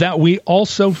 Well, that we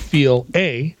also feel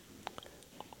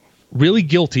really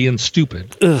guilty and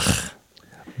stupid. Ugh.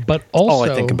 But also,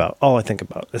 all I think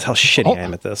about is how shitty I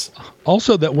am at this.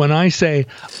 Also, that when I say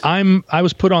I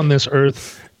was put on this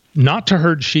earth not to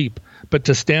herd sheep, but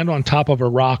to stand on top of a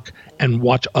rock and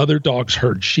watch other dogs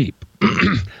herd sheep.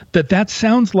 that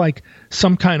sounds like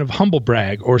some kind of humble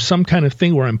brag or some kind of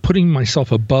thing where I'm putting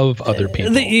myself above other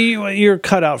people. You're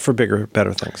cut out for bigger,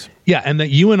 better things. Yeah, and that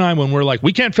you and I, when we're like,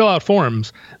 we can't fill out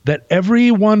forms, that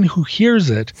everyone who hears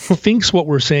it thinks what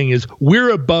we're saying is we're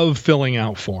above filling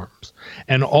out forms.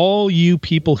 And all you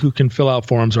people who can fill out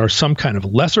forms are some kind of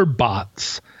lesser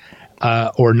bots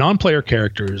or non-player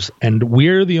characters, and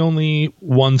we're the only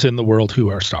ones in the world who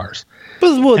are stars.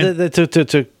 Well,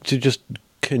 to just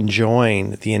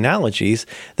conjoin the analogies,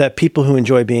 that people who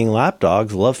enjoy being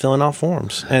lapdogs love filling out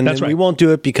forms, and That's right. we won't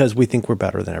do it because we think we're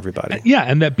better than everybody. Yeah,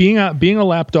 and that being a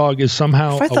lapdog is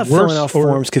somehow If I thought filling out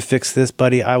forms could fix this,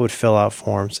 buddy, I would fill out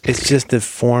forms. It's just that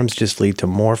forms just lead to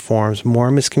more forms, more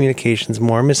miscommunications,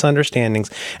 more misunderstandings,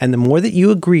 and the more that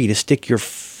you agree to stick your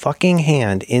fucking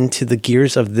hand into the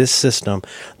gears of this system,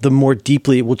 the more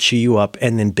deeply it will chew you up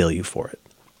and then bill you for it.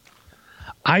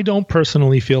 I don't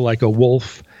personally feel like a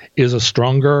wolf is a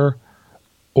stronger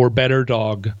or better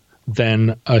dog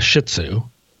than a Shih Tzu.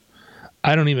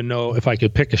 I don't even know if I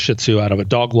could pick a Shih Tzu out of a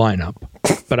dog lineup,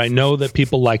 but I know that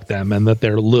people like them and that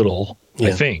they're little,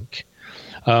 I think.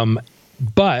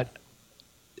 But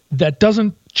that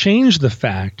doesn't change the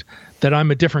fact that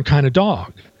I'm a different kind of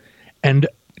dog. And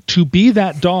to be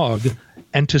that dog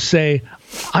and to say,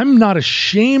 I'm not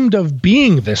ashamed of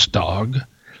being this dog,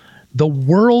 the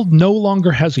world no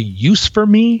longer has a use for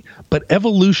me, but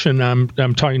evolution, I'm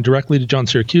talking directly to John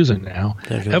Syracusan now,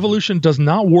 evolution does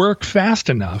not work fast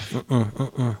enough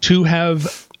to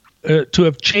have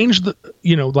changed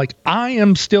like I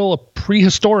am still a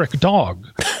prehistoric dog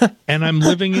and I'm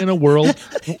living in a world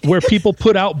where people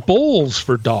put out bowls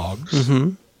for dogs.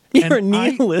 Mm-hmm. You're a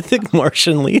Neolithic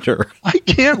Martian leader. I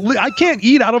can't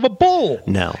eat out of a bowl.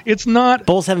 No, it's not.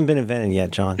 Bowls haven't been invented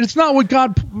yet, John. It's not what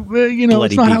God,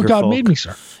 it's not how God made me,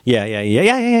 sir.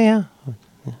 Yeah.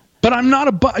 But I'm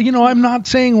not I'm not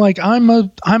saying like I'm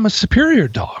a superior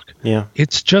dog. Yeah.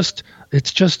 It's just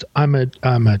I'm a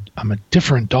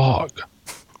different dog.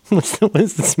 When's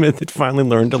the Smith that finally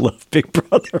learned to love Big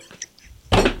Brother?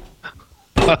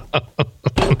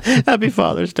 Happy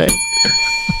Father's Day.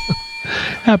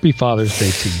 Happy Father's Day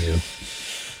to you.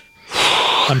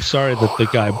 I'm sorry that the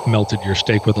guy melted your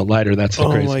steak with a lighter. That's the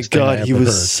craziest thing I ever heard. He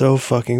was so fucking